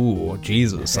 Ooh,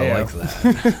 Jesus, I like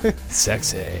that.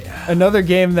 Sexy. Another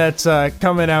game that's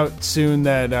coming out soon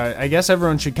that I guess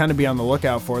everyone should kind of be on the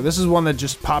lookout for. This is one that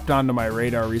just popped onto my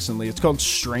radar recently. It's called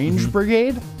Strange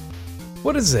Brigade.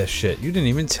 What is this shit? You didn't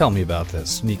even tell me about this,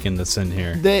 sneaking this in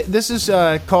here. This is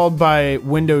called by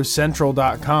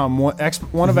WindowsCentral.com,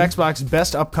 one of Xbox's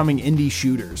best upcoming indie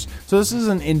shooters. So this is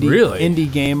an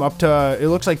indie game up to, it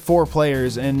looks like 4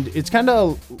 players, and it's kind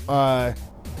of a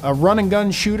run and gun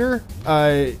shooter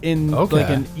in like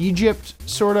an Egypt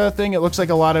sort of thing. It looks like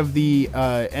a lot of the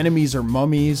enemies are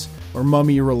mummies or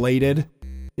mummy related,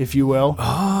 if you will.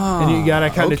 And you gotta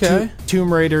kind of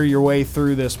Tomb Raider your way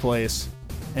through this place.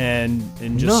 And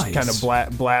just kind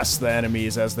of blast the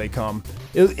enemies as they come.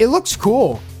 It looks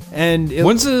cool. And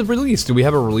when's it released? Do we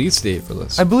have a release date for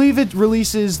this? I believe it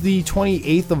releases the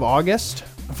 28th of August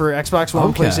for Xbox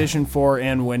One, PlayStation 4,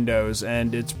 and Windows.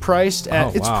 And it's priced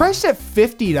at priced at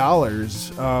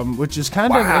 $50, which is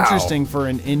kind of interesting for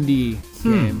an indie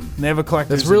game. And they have a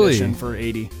collector's edition for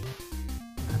 $80.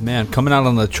 Man, coming out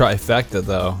on the trifecta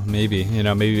though, maybe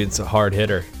it's a hard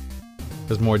hitter.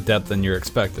 There's more depth than you're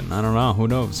expecting. I don't know. Who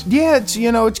knows? Yeah,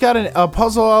 it's got a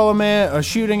puzzle element, a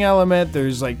shooting element.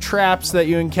 There's like traps that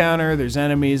you encounter. There's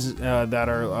enemies that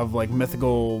are of like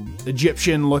mythical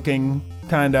Egyptian looking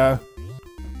kind of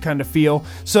feel.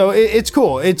 So it's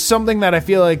cool. It's something that I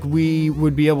feel like we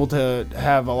would be able to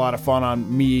have a lot of fun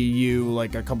on. Me, you,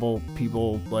 like a couple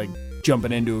people like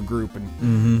jumping into a group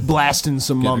and blasting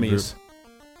some mummies.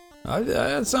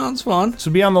 That sounds fun.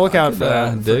 So be on the lookout for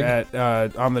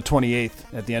that on the 28th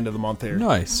at the end of the month here.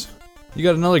 Nice. You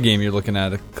got another game you're looking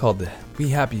at called We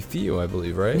Happy Few, I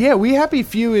believe, right? Yeah, We Happy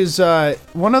Few is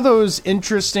one of those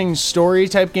interesting story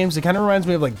type games that kind of reminds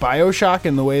me of like BioShock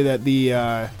in the way that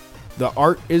the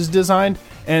art is designed.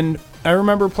 And I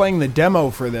remember playing the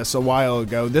demo for this a while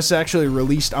ago. This actually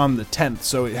released on the 10th,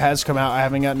 so it has come out. I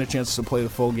haven't gotten a chance to play the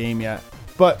full game yet.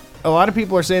 But a lot of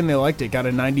people are saying they liked it. Got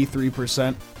a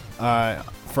 93%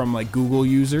 from like Google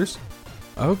users.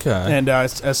 Okay. And a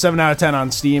 7 out of 10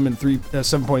 on Steam and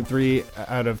 7.3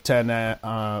 out of 10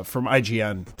 from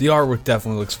IGN. The artwork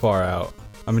definitely looks far out.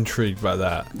 I'm intrigued by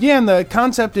that. Yeah, and the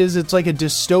concept is it's like a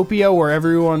dystopia where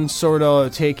everyone's sort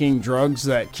of taking drugs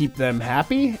that keep them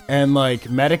happy and like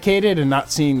medicated and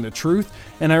not seeing the truth.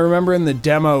 And I remember in the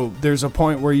demo, there's a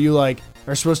point where you like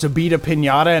are supposed to beat a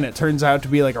piñata and it turns out to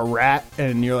be like a rat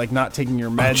and you're like not taking your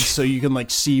meds so you can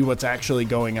like see what's actually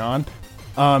going on.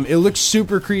 It looks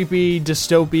super creepy,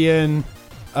 dystopian,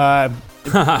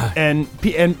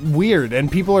 and weird,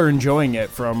 and people are enjoying it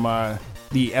from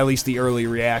at least the early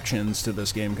reactions to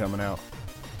this game coming out.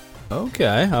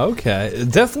 Okay.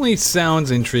 It definitely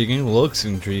sounds intriguing, looks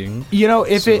intriguing. You know,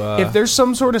 if there's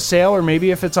some sort of sale, or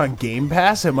maybe if it's on Game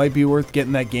Pass, it might be worth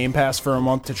getting that Game Pass for a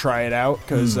month to try it out,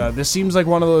 because this seems like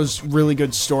one of those really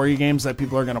good story games that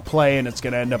people are going to play, and it's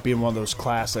going to end up being one of those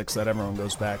classics that everyone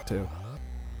goes back to.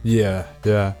 Yeah.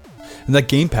 And that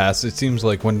Game Pass, it seems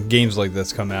like when games like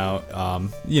this come out,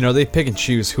 they pick and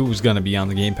choose who's going to be on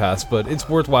the Game Pass, but it's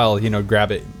worthwhile,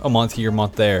 grab it a month here, a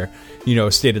month there.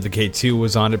 State of Decay 2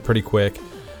 was on it pretty quick.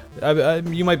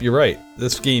 You might be right.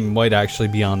 This game might actually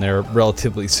be on there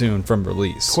relatively soon from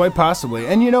release. Quite possibly.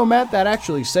 And Matt, that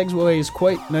actually segues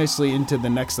quite nicely into the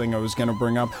next thing I was going to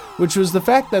bring up, which was the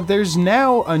fact that there's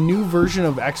now a new version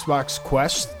of Xbox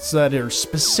Quests that are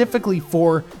specifically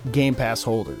for Game Pass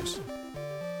holders.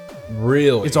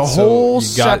 Really? It's a whole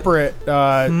separate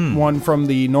one from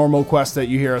the normal quest that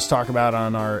you hear us talk about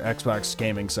on our Xbox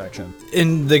gaming section.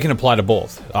 And they can apply to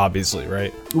both, obviously,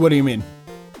 right? What do you mean?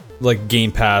 Like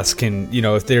Game Pass can,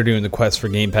 if they're doing the quest for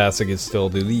Game Pass, they can still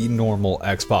do the normal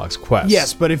Xbox quest.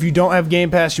 Yes, but if you don't have Game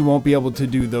Pass, you won't be able to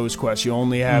do those quests. You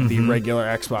only have the regular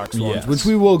Xbox ones, which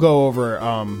we will go over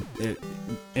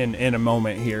in a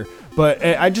moment here. But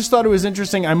I just thought it was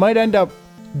interesting. I might end up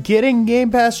getting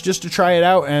Game Pass just to try it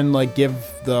out and like give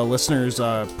the listeners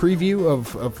a preview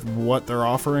of what they're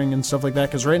offering and stuff like that,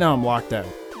 because right now I'm locked out.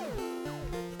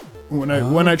 When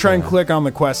I try and click on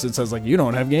the quest, it says like you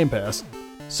don't have Game Pass.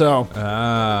 So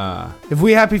if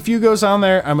We Happy Few goes on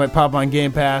there, I might pop on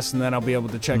Game Pass and then I'll be able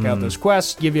to check out this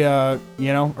quest, give you a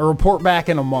report back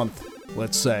in a month,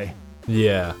 let's say.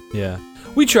 Yeah.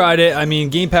 We tried it. I mean,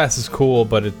 Game Pass is cool,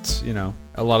 but it's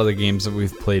a lot of the games that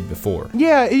we've played before.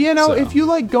 Yeah, if you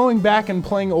like going back and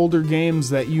playing older games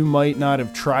that you might not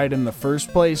have tried in the first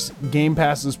place, Game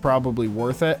Pass is probably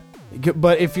worth it.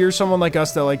 But if you're someone like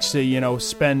us that likes to,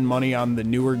 spend money on the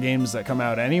newer games that come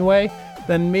out anyway,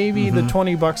 then maybe the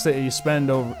 $20 that you spend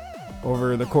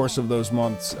over the course of those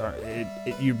months,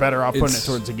 you're better off putting it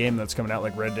towards a game that's coming out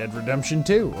like Red Dead Redemption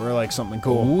 2 or like something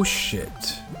cool. Oh, shit.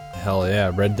 Hell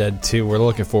yeah, Red Dead 2. We're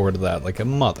looking forward to that like a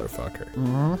motherfucker.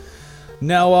 Mm-hmm.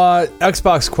 Now,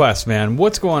 Xbox Quest, man,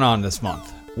 what's going on this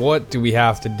month? What do we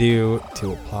have to do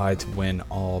to apply to win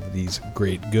all of these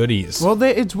great goodies? Well,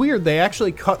 it's weird. They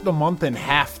actually cut the month in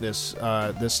half this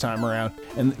time around,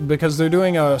 and because they're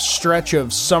doing a stretch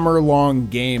of summer-long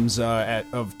games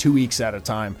of 2 weeks at a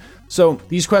time. So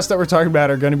these quests that we're talking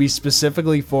about are going to be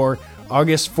specifically for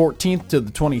August 14th to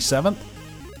the 27th.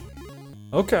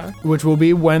 Okay. Which will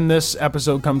be when this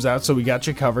episode comes out, so we got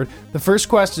you covered. The first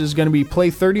quest is going to be play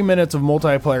 30 minutes of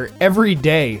multiplayer every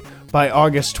day by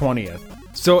August 20th.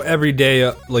 So every day,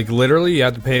 like literally, you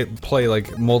have to play like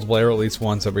multiplayer at least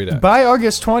once every day? By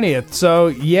August 20th, so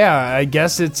yeah, I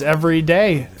guess it's every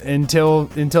day until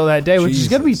that day, which is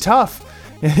going to be tough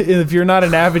if you're not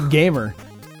an avid gamer.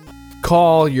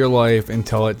 Call your life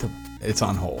until it's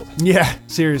on hold. Yeah,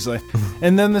 seriously.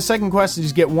 And then the second quest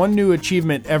is get one new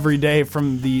achievement every day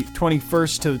from the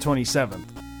 21st to the 27th.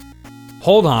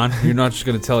 Hold on. You're not just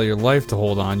going to tell your life to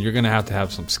hold on. You're going to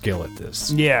have some skill at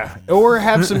this. Yeah, or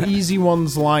have some easy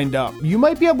ones lined up. You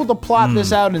might be able to plot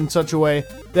this out in such a way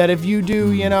that if you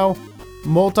do,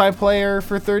 multiplayer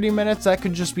for 30 minutes, that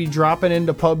could just be dropping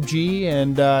into PUBG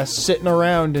and sitting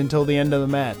around until the end of the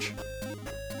match.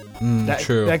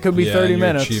 True. That could be 30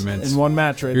 minutes in one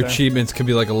match right Your there. achievements could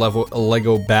be like a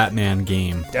Lego Batman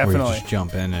game. Definitely. Where you just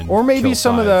jump in and or maybe kill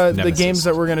some of five the nemesis. games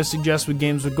that we're going to suggest with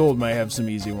Games with Gold might have some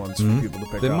easy ones for people to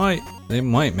pick up. They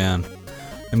might, man.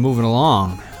 And moving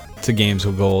along to Games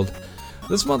with Gold.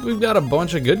 This month we've got a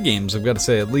bunch of good games, I've got to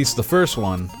say. At least the first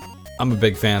one I'm a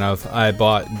big fan of. I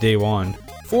bought day one.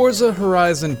 Forza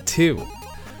Horizon 2.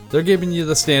 They're giving you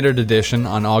the standard edition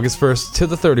on August 1st to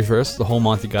the 31st. The whole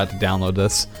month you got to download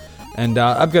this. And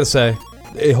I've got to say,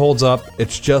 it holds up.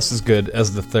 It's just as good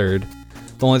as the third.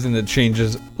 The only thing that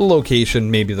changes, the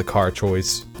location, maybe the car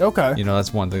choice. Okay. You know,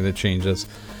 that's one thing that changes.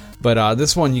 But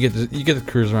this one, you get to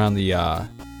cruise around the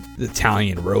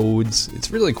Italian roads.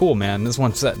 It's really cool, man. This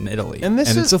one's set in Italy. And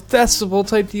it's a festival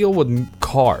type deal with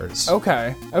cars.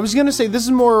 Okay. I was going to say, this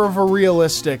is more of a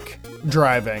realistic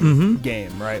driving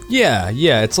game, right? Yeah.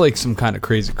 It's like some kind of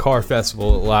crazy car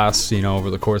festival that lasts, over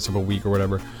the course of a week or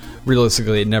whatever.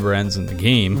 Realistically, it never ends in the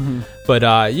game. But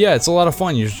it's a lot of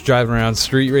fun. You're just driving around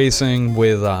street racing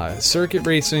with circuit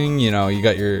racing. You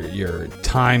got your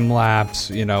time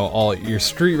lapse. All your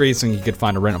street racing. You could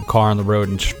find a rental car on the road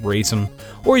and just race them,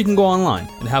 or you can go online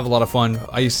and have a lot of fun.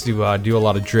 I used to do a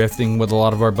lot of drifting with a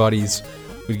lot of our buddies.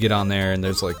 We'd get on there, and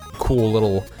there's like cool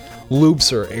little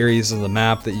loops or areas of the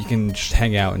map that you can just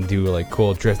hang out and do like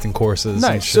cool drifting courses.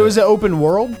 Nice. So is it open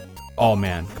world? Oh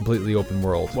man, completely open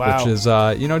world, wow. Which is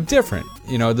different.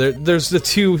 There's the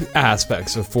two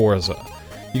aspects of Forza.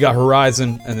 You got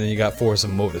Horizon, and then you got Forza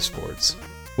Motorsports,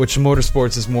 which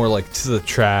Motorsports is more like to the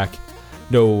track,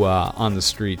 no on the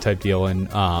street type deal, and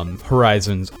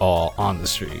Horizon's all on the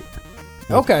street.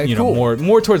 Okay, cool.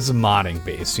 More towards the modding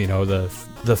base.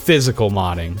 The physical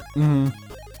modding. Mm-hmm.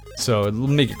 So it'll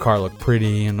make your car look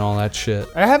pretty and all that shit.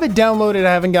 I have it downloaded.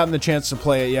 I haven't gotten the chance to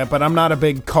play it yet, but I'm not a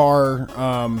big car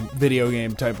video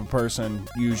game type of person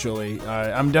usually.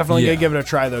 I'm definitely going to give it a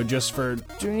try, though, just for,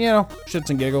 shits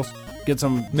and giggles. Get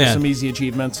some easy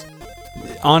achievements.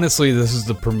 Honestly, this is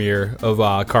the premiere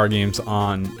of car games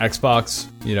on Xbox.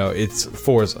 It's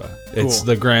Forza. It's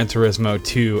the Gran Turismo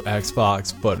 2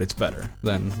 Xbox, but it's better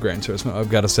than Gran Turismo. I've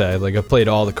got to say, I've played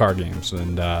all the car games,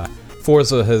 and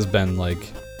Forza has been,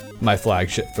 my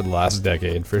flagship for the last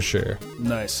decade, for sure.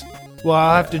 Nice. Well,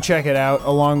 I'll have to check it out,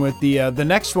 along with the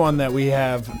next one that we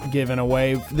have given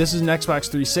away. This is an Xbox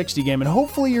 360 game, and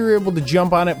hopefully you're able to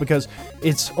jump on it, because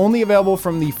it's only available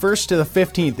from the 1st to the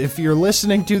 15th. If you're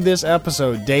listening to this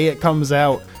episode, day it comes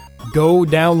out, go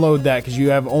download that, because you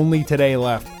have only today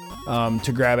left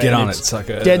to grab it. Get on it,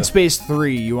 sucker. Dead Space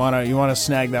 3. You wanna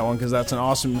snag that one, because that's an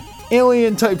awesome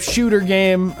alien-type shooter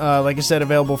game. Like I said,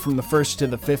 available from the 1st to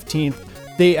the 15th.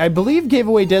 They, I believe, gave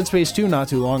away Dead Space 2 not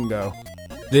too long ago.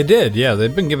 They did, yeah.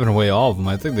 They've been giving away all of them.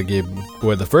 I think they gave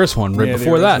away the first one right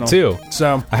before that, too.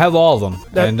 So I have all of them.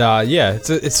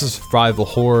 It's a survival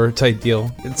horror type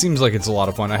deal. It seems like it's a lot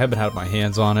of fun. I haven't had my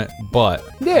hands on it, but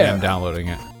I am downloading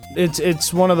it.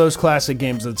 It's one of those classic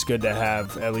games that's good to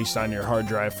have, at least on your hard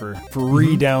drive, for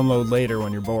re-download later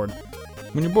when you're bored.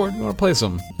 When you're bored, you want to play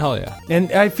some. Hell yeah.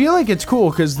 And I feel like it's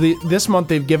cool, because this month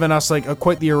they've given us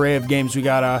quite the array of games. We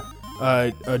got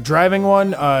a driving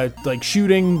one,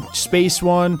 shooting space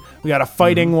one, we got a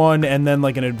fighting one, and then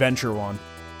an adventure one.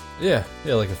 Yeah,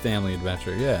 like a family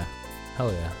adventure. Yeah,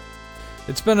 hell yeah.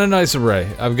 It's been a nice array,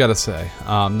 I've got to say.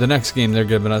 The next game they're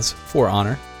giving us, For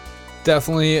Honor,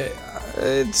 definitely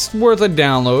it's worth a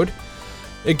download.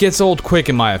 It gets old quick,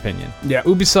 in my opinion. Yeah,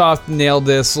 Ubisoft nailed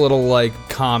this little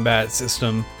combat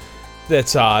system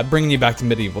that's bringing you back to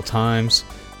medieval times.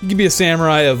 You can be a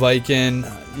samurai, a Viking.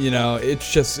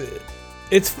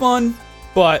 It's fun,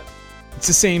 but it's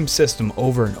the same system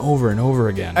over and over and over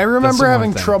again. I remember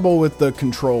having trouble with the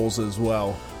controls as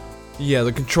well. Yeah,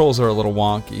 the controls are a little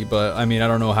wonky, but I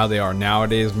don't know how they are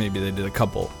nowadays. Maybe they did a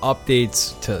couple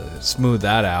updates to smooth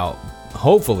that out.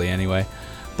 Hopefully, anyway.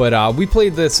 But we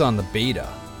played this on the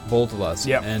beta, both of us.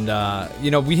 Yep.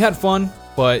 And, we had fun,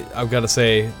 but I've got to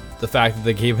say, the fact that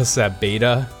they gave us that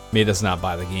beta made us not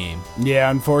buy the game.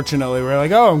 Yeah, unfortunately. We're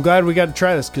like, I'm glad we got to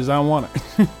try this, because I don't want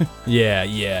it. Yeah,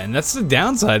 and that's the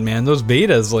downside, man. Those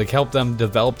betas, help them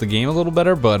develop the game a little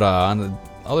better, but on the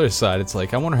other side, it's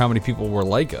I wonder how many people were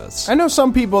like us. I know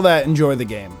some people that enjoy the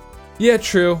game. Yeah,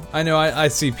 true. I know I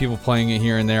see people playing it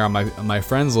here and there on my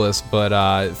friends list,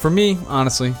 but for me,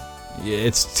 honestly,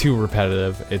 it's too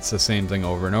repetitive. It's the same thing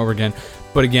over and over again.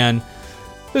 But again,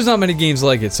 there's not many games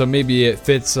like it, so maybe it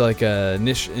fits a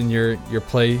niche in your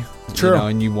play. True.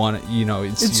 And you want it,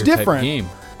 it's your different type of game.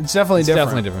 It's definitely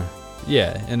different.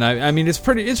 Yeah, and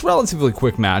it's relatively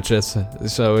quick matches.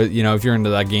 So, if you're into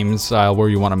that game style where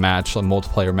you want to match, a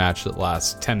multiplayer match that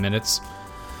lasts 10 minutes,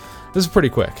 this is pretty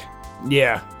quick.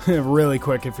 Yeah, really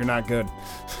quick if you're not good.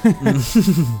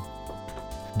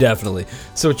 Definitely.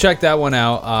 So check that one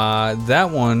out. That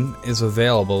one is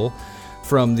available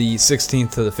from the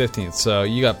 16th to the 15th, so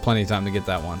you got plenty of time to get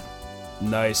that one.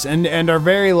 Nice. And our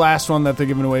very last one that they're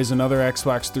giving away is another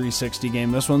Xbox 360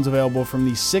 game. This one's available from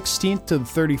the 16th to the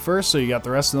 31st, so you got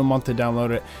the rest of the month to download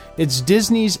it. It's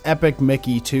Disney's Epic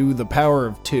Mickey 2, The Power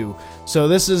of Two. So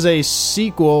this is a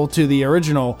sequel to the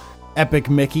original Epic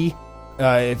Mickey,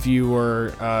 if you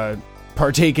were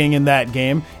partaking in that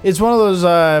game. It's one of those,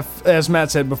 as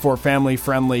Matt said before,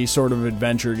 family-friendly sort of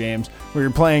adventure games where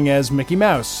you're playing as Mickey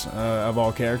Mouse, of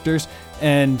all characters.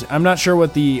 And I'm not sure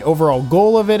what the overall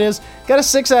goal of it is. Got a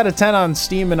 6 out of 10 on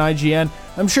Steam and IGN.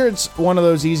 I'm sure it's one of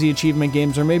those easy achievement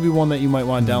games, or maybe one that you might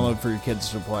want to download for your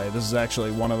kids to play. This is actually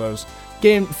one of those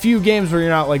few games where you're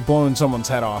not like blowing someone's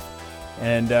head off.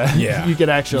 And you could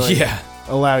actually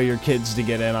allow your kids to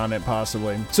get in on it,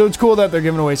 possibly. So it's cool that they're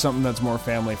giving away something that's more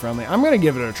family friendly. I'm going to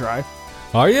give it a try.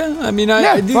 Are you? I mean,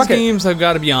 these games, I've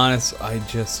got to be honest, I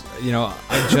just,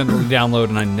 I generally download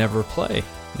and I never play,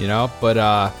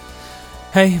 but,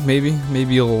 hey, maybe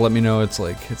you'll let me know. It's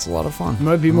a lot of fun. It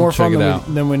might be more fun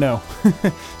than we know.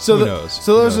 So Who knows?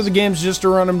 So those are the games. Just to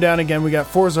run them down again, we got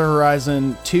Forza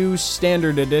Horizon 2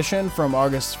 Standard Edition from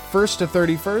August 1st to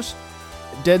 31st.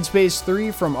 Dead Space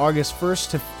 3 from August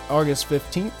 1st to August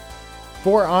 15th.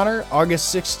 For Honor,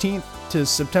 August 16th to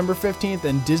September 15th.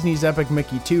 And Disney's Epic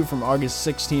Mickey 2 from August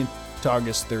 16th to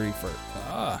August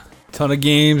 31st. Ton of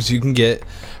games you can get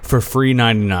for free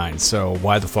 99. So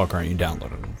why the fuck aren't you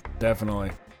downloading them?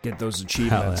 Definitely. Get those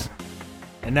achievements.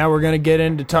 And now we're going to get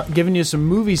into giving you some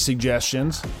movie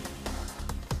suggestions.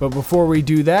 But before we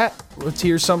do that, let's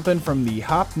hear something from the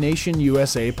Hop Nation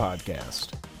USA podcast.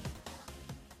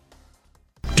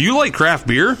 Do you like craft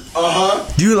beer?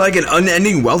 Uh-huh. Do you like an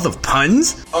unending wealth of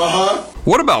puns? Uh-huh.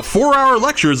 What about 4-hour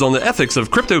lectures on the ethics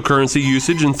of cryptocurrency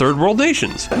usage in third world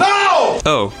nations? No!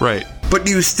 Oh, right. But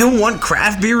do you still want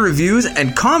craft beer reviews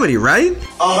and comedy, right?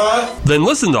 Uh-huh. Then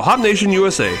listen to Hop Nation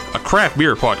USA, a craft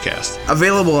beer podcast.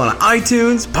 Available on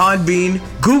iTunes, Podbean,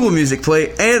 Google Music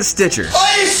Play, and Stitcher.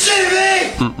 Are you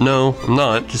shitting me? No, I'm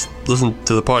not. Just listen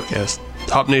to the podcast.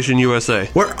 Hop Nation USA.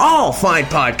 Where all fine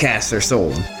podcasts are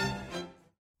sold.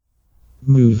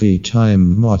 Movie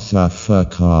time,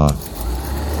 motherfucker.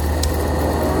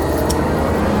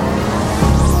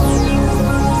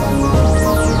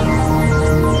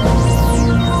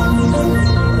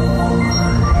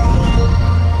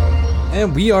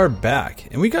 And we are back,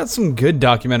 and we got some good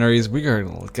documentaries we are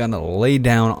gonna lay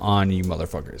down on you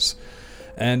motherfuckers.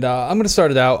 And I'm gonna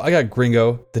start it out. I got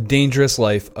Gringo, The Dangerous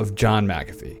Life of John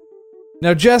McAfee.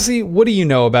 Now, Jesse, what do you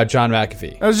know about John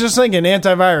McAfee? I was just thinking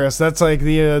antivirus. That's like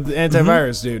the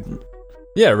antivirus dude.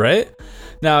 Yeah, right?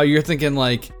 Now, you're thinking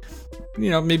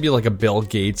maybe like a Bill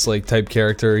Gates type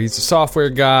character. He's a software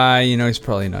guy, he's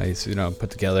probably nice, put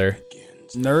together.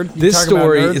 Nerd? This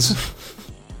story is...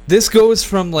 This goes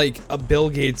from a Bill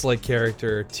Gates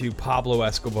character to Pablo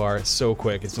Escobar so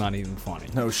quick it's not even funny.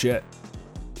 No shit.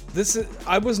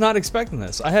 I was not expecting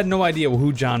this. I had no idea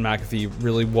who John McAfee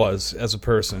really was as a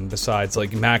person besides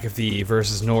McAfee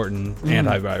versus Norton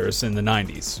antivirus in the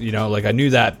 90s. I knew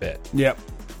that bit. Yep.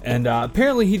 And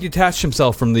apparently he detached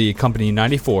himself from the company in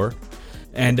 94.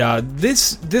 And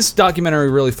this documentary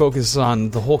really focuses on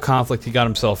the whole conflict he got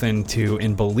himself into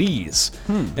in Belize,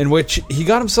 in which he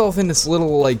got himself in this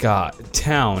little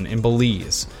town in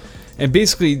Belize, and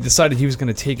basically decided he was going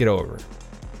to take it over.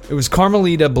 It was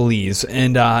Carmelita, Belize,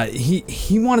 and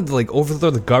he wanted to overthrow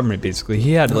the government. Basically,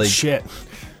 he had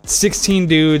 16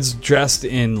 dudes dressed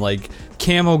in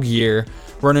camo gear,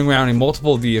 running around in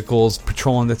multiple vehicles,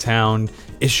 patrolling the town,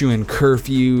 issuing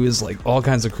curfews, all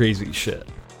kinds of crazy shit.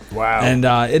 Wow. And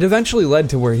it eventually led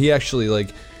to where he actually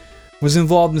was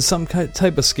involved in some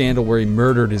type of scandal where he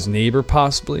murdered his neighbor,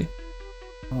 possibly,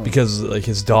 because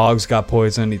his dogs got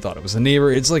poisoned. He thought it was a neighbor.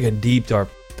 It's a deep, dark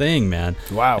thing, man.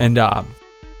 Wow. And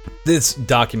this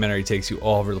documentary takes you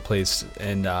all over the place,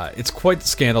 and it's quite the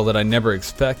scandal that I never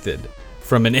expected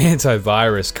from an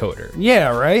antivirus coder. Yeah,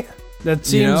 right? That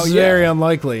seems very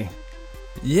unlikely.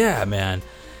 Yeah, man.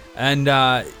 And,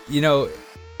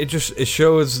 it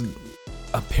shows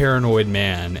a paranoid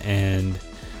man and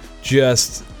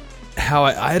just how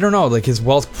I don't know, his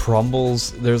wealth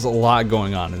crumbles. There's a lot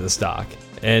going on in this doc,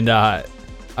 and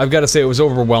I've got to say it was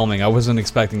overwhelming. I wasn't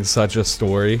expecting such a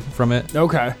story from it.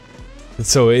 Okay.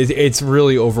 So it's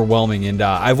really overwhelming, and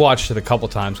I've watched it a couple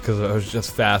times because I was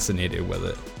just fascinated with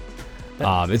it.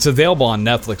 It's available on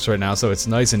Netflix right now, so it's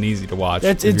nice and easy to watch.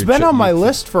 It's been on my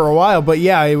list for a while, but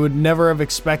yeah, I would never have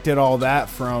expected all that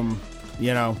from, like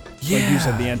you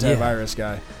said, the antivirus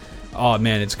guy. Oh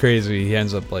man, it's crazy. He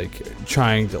ends up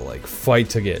trying to fight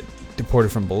to get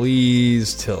deported from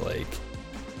Belize to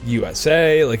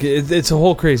USA. It's a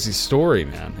whole crazy story,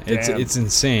 man. It's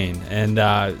insane. And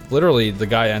literally the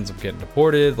guy ends up getting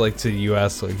deported to the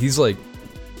US. He's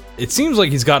it seems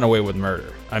like he's gotten away with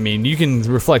murder. I mean, you can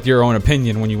reflect your own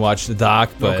opinion when you watch the doc,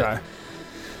 but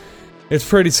it's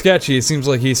pretty sketchy. It seems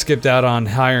like he skipped out on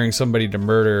hiring somebody to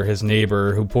murder his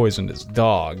neighbor who poisoned his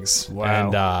dogs.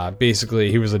 Wow. And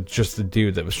basically, he was just a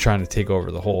dude that was trying to take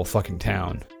over the whole fucking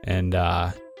town. And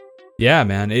yeah,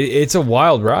 man, it's a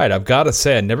wild ride. I've got to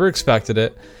say, I never expected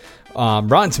it.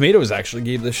 Rotten Tomatoes actually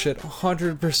gave this shit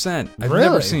 100%. I've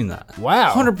never seen that.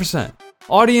 Wow. 100%.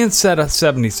 Audience said a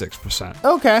 76%.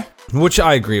 Okay. Which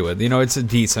I agree with. You know, it's a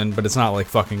decent, but it's not like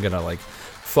fucking gonna like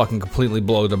fucking completely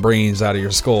blow the brains out of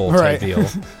your skull type deal.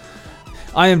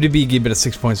 IMDb gave it a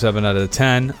 6.7 out of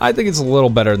 10. I think it's a little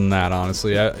better than that,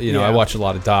 honestly. I watch a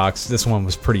lot of docs. This one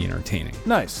was pretty entertaining.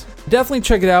 Nice. Definitely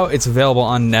check it out. It's available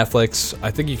on Netflix.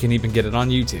 I think you can even get it on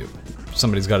YouTube.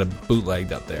 Somebody's got it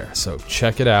bootlegged up there. So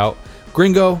check it out.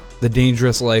 Gringo, The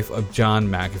Dangerous Life of John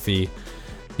McAfee.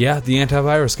 Yeah, the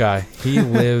antivirus guy. He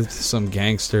lived some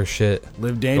gangster shit.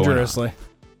 Lived dangerously.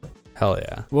 Hell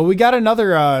yeah. Well, we got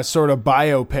another sort of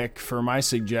biopic for my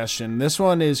suggestion. This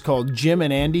one is called Jim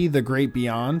and Andy, The Great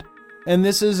Beyond. And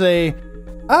this is a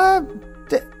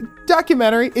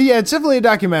documentary. Yeah, it's definitely a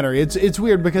documentary. It's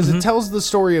weird because it tells the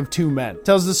story of two men. It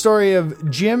tells the story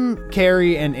of Jim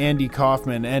Carrey and Andy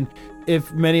Kaufman. And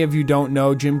if many of you don't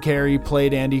know, Jim Carrey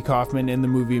played Andy Kaufman in the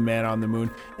movie Man on the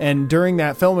Moon. And during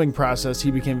that filming process,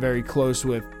 he became very close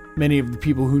with many of the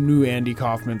people who knew Andy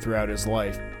Kaufman throughout his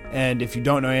life. And if you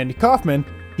don't know Andy Kaufman,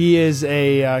 he is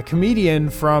a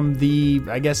comedian from the,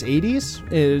 I guess, 80s,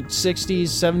 60s,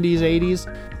 70s,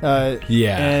 80s.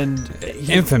 Yeah. And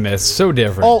infamous. So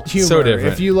different. Alt humor. So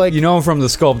different. If you like, you know him from the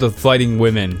sculpt of fighting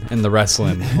women in the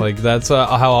wrestling. Like, that's how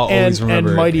I'll always remember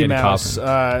and Mighty Andy Mouse.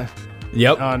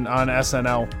 Yep. On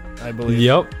SNL, I believe.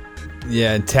 Yep.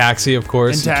 Yeah, and Taxi, of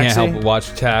course. And Taxi. You can't help but watch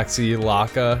Taxi,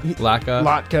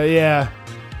 Latka, yeah.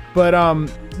 But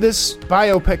this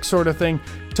biopic sort of thing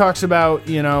talks about,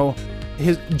 you know,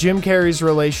 Jim Carrey's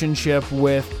relationship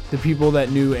with the people that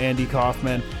knew Andy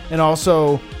Kaufman, and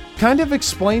also kind of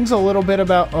explains a little bit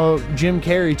about Jim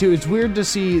Carrey too. It's weird to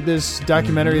see this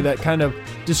documentary that kind of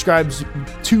describes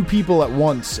two people at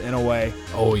once in a way.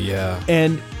 Oh yeah.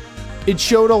 And it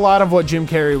showed a lot of what Jim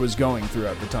Carrey was going through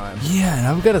at the time. Yeah, and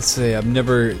I've got to say, I've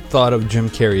never thought of Jim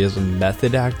Carrey as a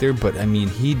method actor, but I mean,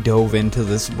 he dove into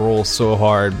this role so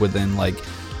hard within, like,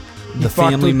 the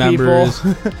family members.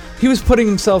 He was putting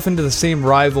himself into the same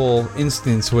rival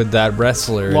instance with that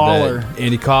wrestler Lawler that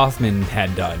Andy Kaufman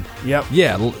had done. Yep.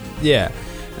 Yeah.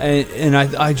 And I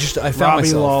found Robbie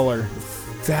myself Lawler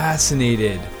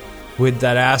fascinated with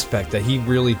that aspect, that he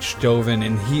really dove in,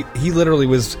 and he literally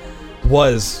was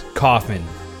Kaufman,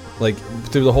 like,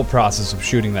 through the whole process of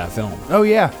shooting that film. Oh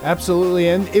yeah, absolutely.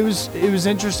 And it was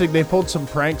interesting. They pulled some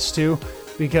pranks too,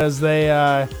 because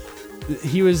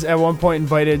he was at one point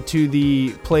invited to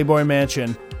the Playboy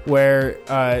Mansion where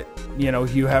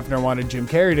Hugh Hefner wanted Jim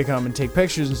Carrey to come and take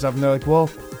pictures and stuff, and they're like, well,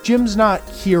 Jim's not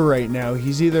here right now.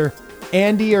 He's either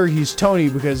Andy or he's Tony,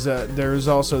 because there was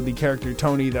also the character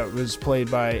Tony that was played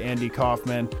by Andy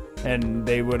Kaufman, and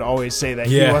they would always say that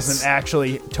he wasn't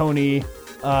actually Tony.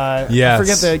 I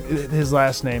forget his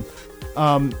last name.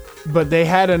 But they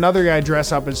had another guy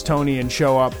dress up as Tony and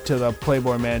show up to the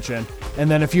Playboy Mansion. And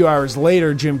then a few hours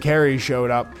later, Jim Carrey showed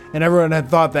up, and everyone had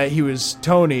thought that he was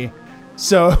Tony.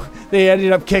 So they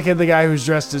ended up kicking the guy who's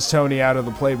dressed as Tony out of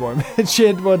the Playboy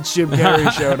Mansion once Jim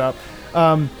Carrey showed up.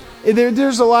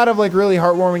 There's a lot of, like, really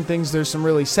heartwarming things. There's some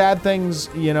really sad things,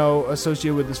 you know,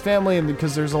 associated with his family, and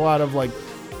because there's a lot of, like,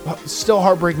 still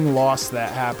heartbreaking loss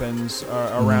that happens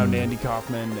around Andy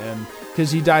Kaufman, and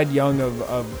because he died young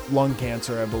of lung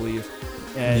cancer, I believe.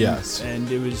 And,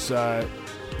 and it was, a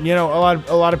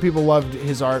lot of people loved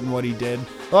his art and what he did.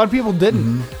 A lot of people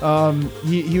didn't.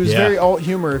 He was very alt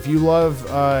humor. If you love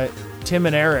Tim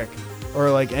and Eric, or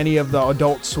like any of the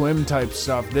Adult Swim type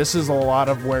stuff, this is a lot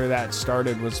of where that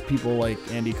started, was people like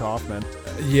Andy Kaufman.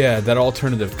 Yeah, that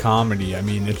alternative comedy. I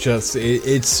mean,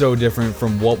 it's so different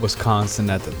from what was constant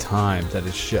at the time that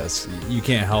it's just, you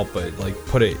can't help but, like,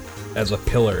 put it as a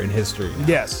pillar in history now.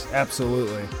 Yes,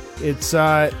 absolutely. It's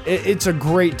a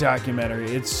great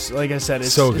documentary. It's, like I said,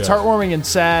 it's heartwarming and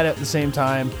sad at the same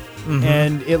time,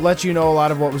 and it lets you know a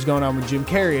lot of what was going on with Jim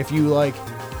Carrey. If you like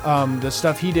the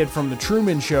stuff he did from The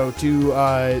Truman Show to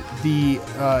the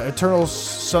Eternal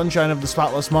Sunshine of the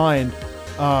Spotless Mind,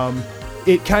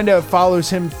 it kind of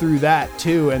follows him through that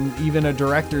too. And even a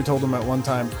director told him at one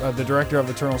time, the director of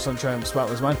Eternal Sunshine of the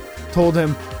Spotless Mind told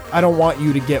him, I don't want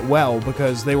you to get well,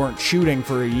 because they weren't shooting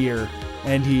for a year.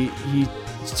 And he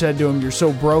said to him, you're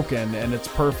so broken and it's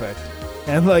perfect.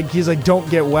 And, like, he's like, don't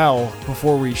get well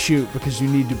before we shoot, because you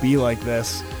need to be like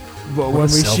this. but What when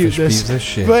a we shoot selfish piece this, of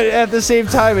shit. but at the same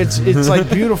time, it's like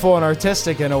beautiful and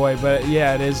artistic in a way. But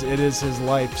yeah, it is his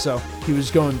life. So he was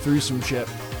going through some shit.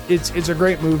 It's a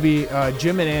great movie.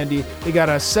 Jim and Andy. It got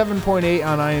a 7.8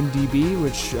 on IMDb,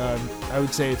 which I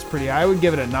would say it's pretty. I would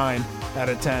give it a 9 out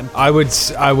of 10. I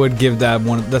would give that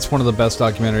one. That's one of the best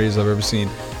documentaries I've ever seen.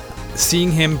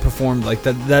 Seeing him perform like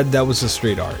that was a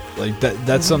straight art. Like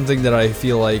that's something that I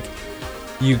feel like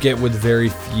you get with very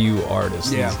few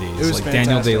artists these days. It was like fantastic.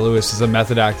 Daniel Day-Lewis is a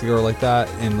method actor like that,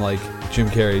 and like Jim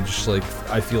Carrey, just like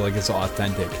I feel like it's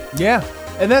authentic. Yeah,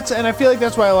 and I feel like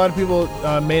that's why a lot of people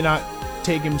may not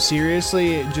take him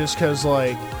seriously, just because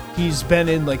like he's been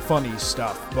in like funny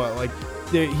stuff, but like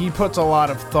he puts a lot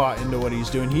of thought into what he's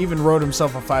doing. He even wrote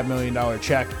himself a $5 million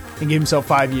check and gave himself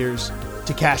 5 years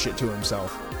to cash it to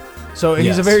himself. So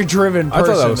he's a very driven person I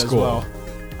thought that was as cool. well.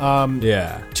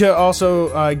 Yeah. To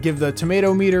also give the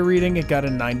tomato meter reading, it got a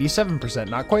 97%,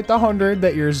 not quite the 100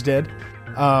 that yours did,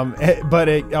 but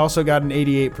it also got an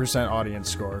 88% audience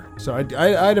score. So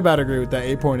I'd about agree with that,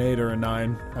 8.8 or a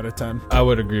 9 out of 10. I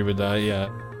would agree with that. Yeah.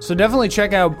 So definitely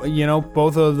check out,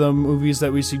 both of the movies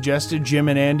that we suggested. Jim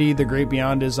and Andy, The Great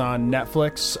Beyond is on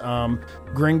Netflix.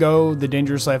 Gringo, The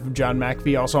Dangerous Life of John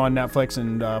McAfee, also on Netflix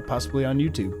and possibly on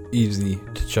YouTube. Easy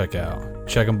to check out.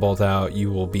 Check them both out.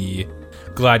 You will be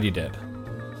glad you did.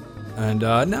 And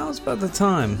now it's about the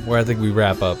time where I think we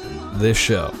wrap up this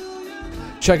show.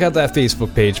 Check out that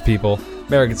Facebook page, people.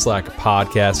 American Slacker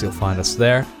Podcast. You'll find us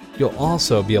there. You'll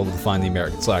also be able to find the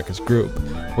American Slackers group,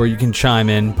 where you can chime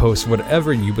in, post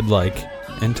whatever you would like,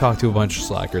 and talk to a bunch of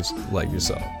slackers like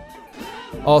yourself.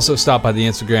 Also, stop by the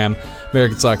Instagram,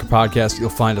 American Slacker Podcast. You'll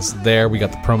find us there. We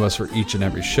got the promos for each and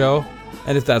every show.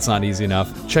 And if that's not easy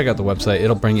enough, check out the website.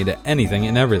 It'll bring you to anything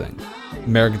and everything.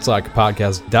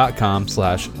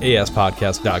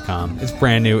 AmericanSlackerPodcast.com/ASPodcast.com. It's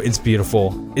brand new. It's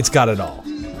beautiful. It's got it all.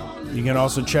 You can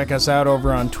also check us out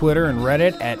over on Twitter and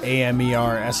Reddit at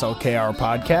AMERSLKR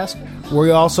Podcast, where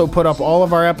we also put up all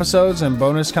of our episodes and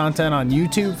bonus content on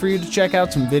YouTube for you to check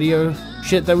out some video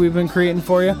shit that we've been creating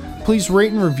for you. Please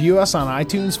rate and review us on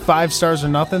iTunes. 5 stars or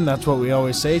nothing. That's what we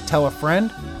always say. Tell a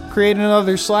friend. Create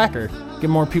another Slacker. Get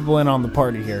more people in on the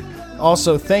party here.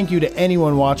 Also, thank you to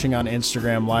anyone watching on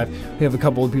Instagram Live. We have a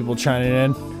couple of people chiming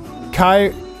in.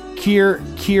 Kirai.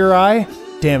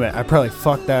 Damn it, I probably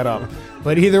fucked that up.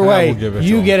 But either way,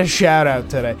 you get a shout out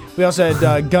today. We also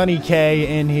had Gunny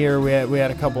K in here. We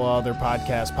had a couple other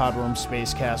podcasts, Podworm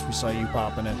Spacecast. We saw you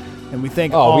popping in, and we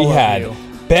thank all of you. We had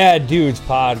Bad Dudes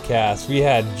Podcast. We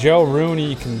had Joe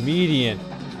Rooney, comedian.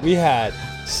 We had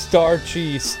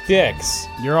Starchy Sticks.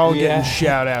 You're all getting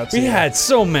shout outs. We had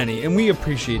so many, and we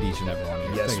appreciate each and every one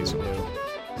of you. Yes, Thank you we so much. do.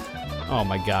 Oh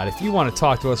my God, if you want to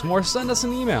talk to us more, send us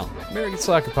an email,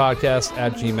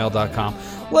 AmericanSlackerPodcast@gmail.com.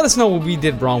 Let us know what we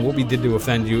did wrong, what we did to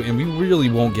offend you, and we really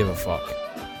won't give a fuck.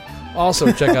 Also,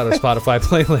 check out our Spotify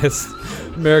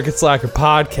playlist, American Slacker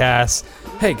Podcast.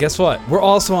 Hey, guess what? We're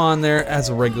also on there as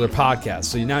a regular podcast,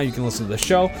 so now you can listen to the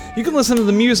show. You can listen to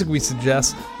the music we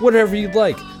suggest, whatever you'd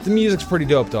like. The music's pretty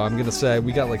dope, though. I'm going to say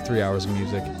we got like 3 hours of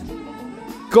music.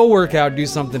 Go work out, do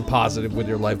something positive with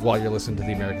your life while you're listening to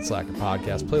the American Slacker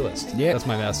Podcast playlist. Yeah. That's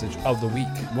my message of the week.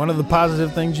 One of the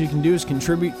positive things you can do is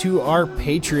contribute to our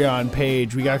Patreon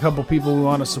page. We got a couple people we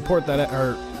want to support that,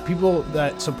 or people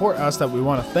that support us that we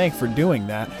want to thank for doing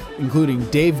that, including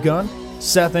Dave Gunn,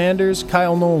 Seth Anders,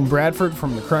 Kyle Nolan Bradford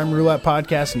from the Crime Roulette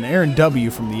Podcast, and Aaron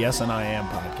W. from the SNIM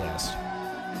Podcast.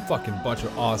 Fucking bunch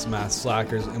of awesome ass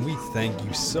slackers, and we thank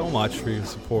you so much for your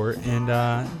support, and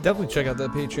definitely check out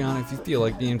that Patreon if you feel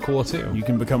like being cool too. You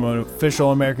can become an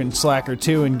official American Slacker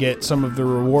too and get some of the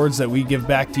rewards that we give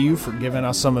back to you for giving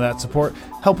us some of that support,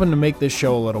 helping to make this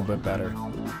show a little bit better.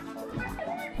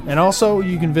 And also,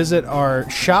 you can visit our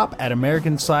shop at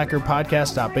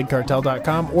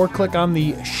AmericanSlackerPodcast.BigCartel.com or click on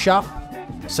the shop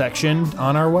section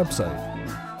on our website.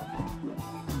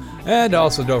 And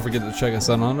also, don't forget to check us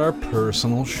out on our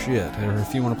personal shit, or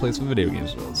if you want to play some video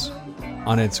games with us.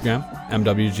 On Instagram,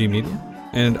 MWG Media,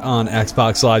 and on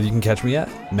Xbox Live, you can catch me at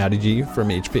Matty G from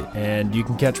HP. And you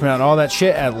can catch me on all that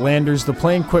shit at Landers the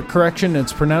Plane. Quick correction,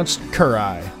 it's pronounced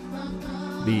Kurai.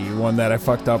 The one that I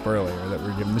fucked up earlier that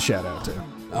we're giving the shout out to.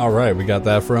 All right, we got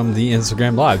that from the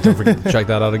Instagram Live. Don't forget to check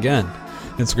that out again.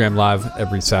 Instagram Live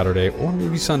every Saturday, or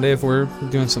maybe Sunday if we're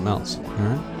doing something else. All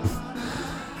right?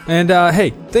 And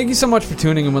hey, thank you so much for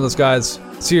tuning in with us, guys.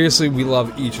 Seriously, we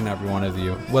love each and every one of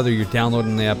you. Whether you're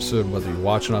downloading the episode, whether you're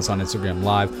watching us on Instagram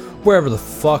Live, wherever the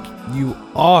fuck you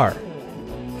are,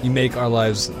 you make our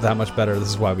lives that much better. This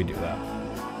is why we do that.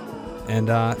 And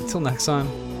until next time,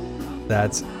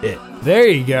 that's it. There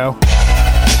you go.